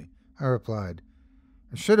apology, I replied.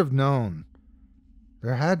 I should have known.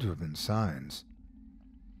 There had to have been signs.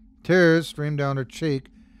 Tears streamed down her cheek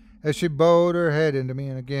as she bowed her head into me,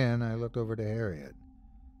 and again I looked over to Harriet.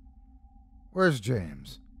 Where's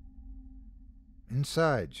James?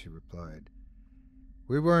 Inside, she replied.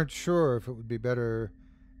 We weren't sure if it would be better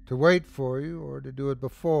to wait for you or to do it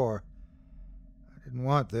before. I didn't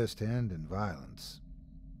want this to end in violence.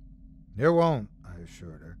 It won't, I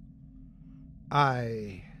assured her.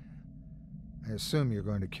 I assume you're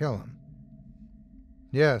going to kill him.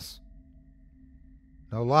 Yes.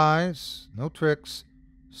 No lies, no tricks,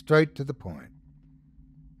 straight to the point.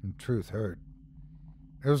 And truth hurt.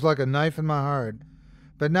 It was like a knife in my heart,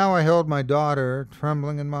 but now I held my daughter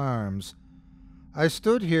trembling in my arms. I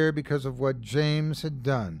stood here because of what James had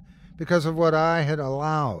done, because of what I had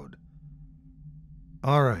allowed.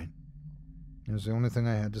 All right. It was the only thing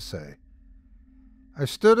I had to say. I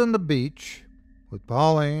stood on the beach with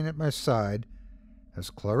Pauline at my side as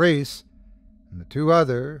Clarice and the two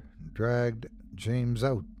other dragged James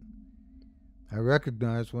out. I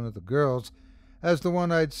recognized one of the girls as the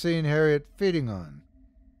one I'd seen Harriet feeding on.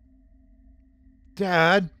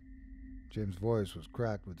 Dad! James' voice was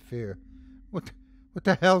cracked with fear. What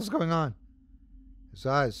the hell's going on? His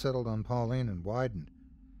eyes settled on Pauline and widened.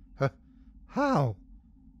 How?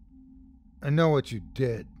 I know what you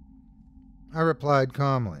did, I replied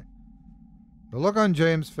calmly. The look on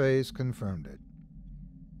James' face confirmed it.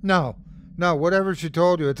 No, whatever she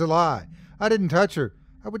told you, it's a lie. I didn't touch her.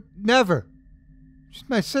 I would never. She's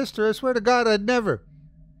my sister. I swear to God, I'd never.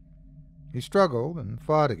 He struggled and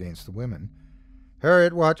fought against the women.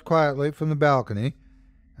 Harriet watched quietly from the balcony,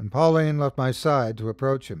 and Pauline left my side to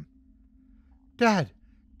approach him. Dad,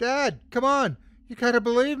 come on. You gotta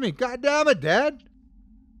believe me. God damn it, Dad.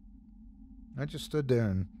 I just stood there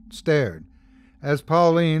and stared as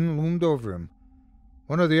Pauline loomed over him.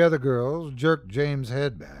 One of the other girls jerked James'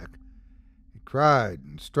 head back. He cried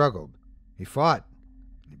and struggled. He fought.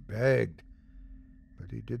 He begged.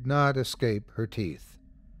 But he did not escape her teeth.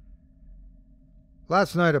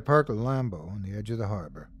 Last night I parked a Lambo on the edge of the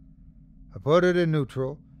harbor. I put it in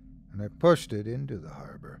neutral, and I pushed it into the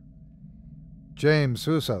harbor. James'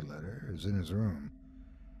 suicide letter is in his room.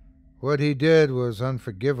 What he did was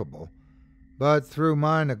unforgivable, but through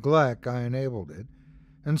my neglect I enabled it,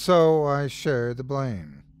 and so I share the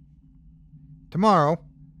blame. Tomorrow,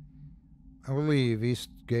 I will leave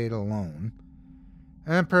Eastgate alone,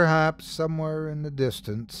 and perhaps somewhere in the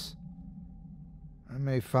distance, I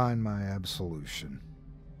may find my absolution.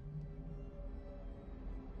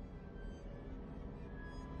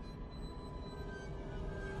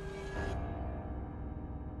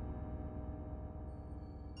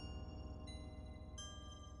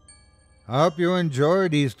 I hope you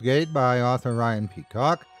enjoyed Eastgate by author Ryan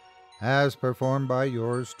Peacock, as performed by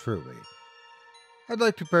yours truly. I'd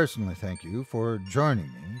like to personally thank you for joining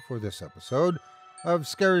me for this episode of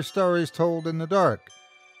Scary Stories Told in the Dark.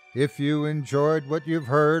 If you enjoyed what you've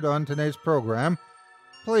heard on today's program,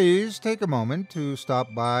 please take a moment to stop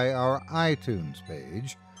by our iTunes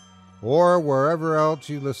page or wherever else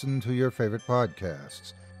you listen to your favorite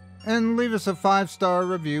podcasts and leave us a 5-star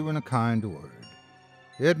review and a kind word.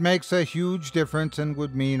 It makes a huge difference and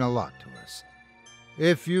would mean a lot to us.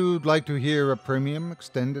 If you'd like to hear a premium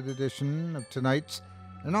extended edition of tonight's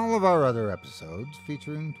and all of our other episodes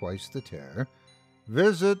featuring Twice the Terror,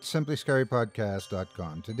 visit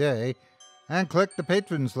simplyscarypodcast.com today and click the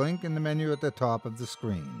Patrons link in the menu at the top of the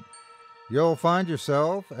screen. You'll find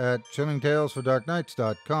yourself at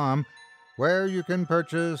chillingtalesfordarknights.com, where you can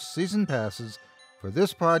purchase season passes for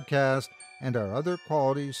this podcast and our other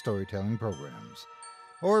quality storytelling programs.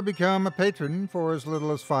 Or become a patron for as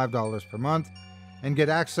little as $5 per month and get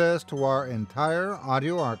access to our entire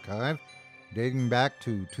audio archive dating back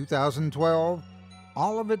to 2012,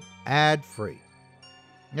 all of it ad-free.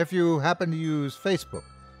 If you happen to use Facebook,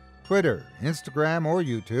 Twitter, Instagram, or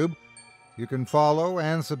YouTube, you can follow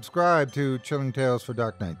and subscribe to Chilling Tales for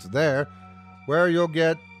Dark Nights there, where you'll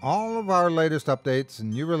get all of our latest updates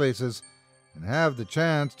and new releases and have the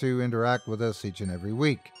chance to interact with us each and every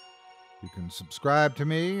week. You can subscribe to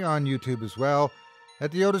me on YouTube as well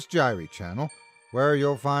at the Otis Jiry channel, where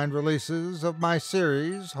you'll find releases of my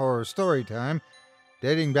series, Horror Storytime,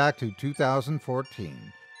 dating back to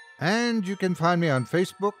 2014. And you can find me on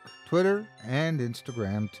Facebook, Twitter, and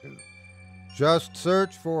Instagram too. Just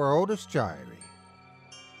search for Otis Jiry.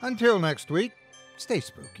 Until next week, stay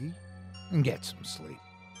spooky and get some sleep.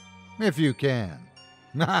 If you can.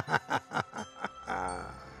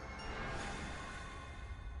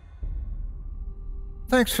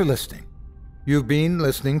 Thanks for listening. You've been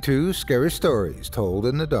listening to Scary Stories Told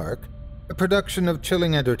in the Dark, a production of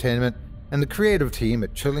Chilling Entertainment and the creative team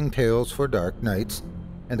at Chilling Tales for Dark Nights,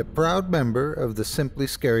 and a proud member of the Simply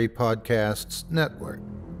Scary Podcasts network.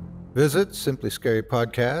 Visit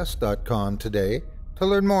simplyscarypodcast.com today to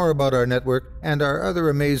learn more about our network and our other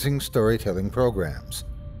amazing storytelling programs.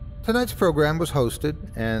 Tonight's program was hosted,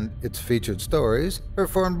 and its featured stories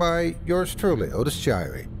performed by yours truly, Otis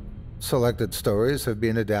Jiry. Selected stories have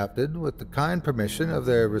been adapted with the kind permission of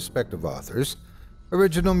their respective authors.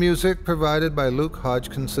 Original music provided by Luke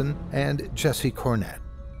Hodgkinson and Jesse Cornett.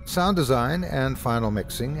 Sound design and final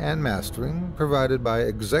mixing and mastering provided by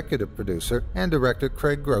executive producer and director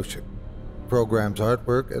Craig Groshek. Program's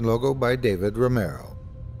artwork and logo by David Romero.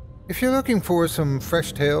 If you're looking for some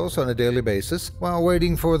fresh tales on a daily basis while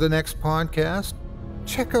waiting for the next podcast,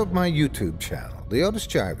 check out my YouTube channel, the Otis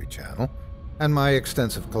Jiry channel, and my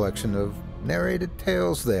extensive collection of narrated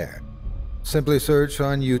tales there. Simply search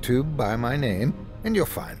on YouTube by my name, and you'll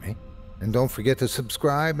find me. And don't forget to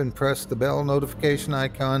subscribe and press the bell notification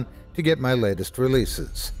icon to get my latest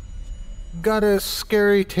releases. Got a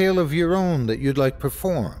scary tale of your own that you'd like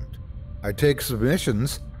performed? I take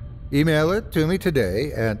submissions. Email it to me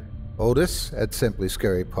today at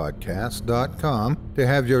otis@simplyscarypodcast.com to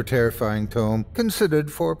have your terrifying tome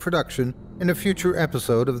considered for production in a future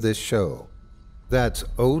episode of this show. That's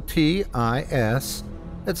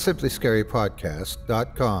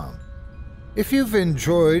otis@simplyscarypodcast.com. If you've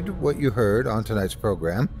enjoyed what you heard on tonight's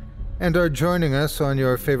program and are joining us on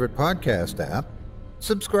your favorite podcast app,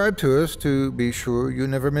 subscribe to us to be sure you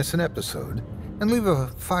never miss an episode, and leave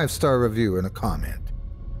a 5-star review and a comment.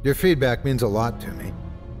 Your feedback means a lot to me.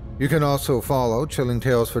 You can also follow Chilling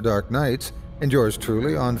Tales for Dark Nights and yours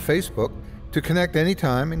truly on Facebook to connect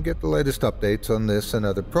anytime and get the latest updates on this and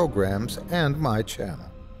other programs and my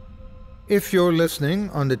channel. If you're listening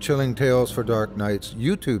on the Chilling Tales for Dark Nights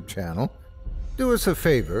YouTube channel, do us a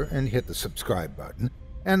favor and hit the subscribe button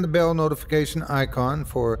and the bell notification icon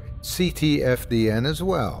for ctfdn as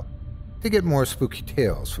well to get more spooky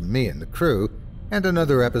tales from me and the crew and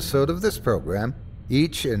another episode of this program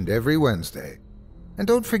each and every Wednesday. And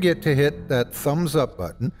don't forget to hit that thumbs up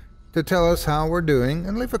button to tell us how we're doing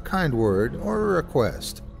and leave a kind word or a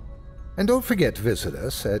request. And don't forget to visit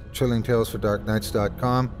us at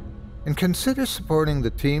chillingtalesfordarknights.com and consider supporting the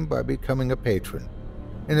team by becoming a patron.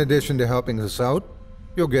 In addition to helping us out,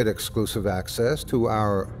 you'll get exclusive access to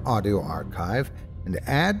our audio archive and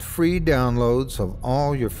ad-free downloads of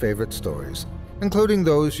all your favorite stories, including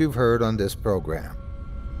those you've heard on this program.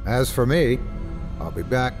 As for me, I'll be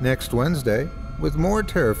back next Wednesday with more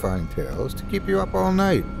terrifying tales to keep you up all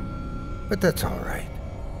night. But that's all right.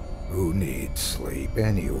 Who needs sleep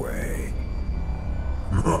anyway?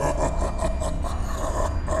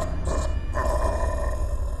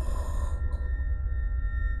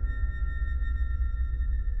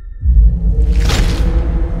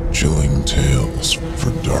 Chilling Tales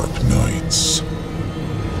for Dark Nights.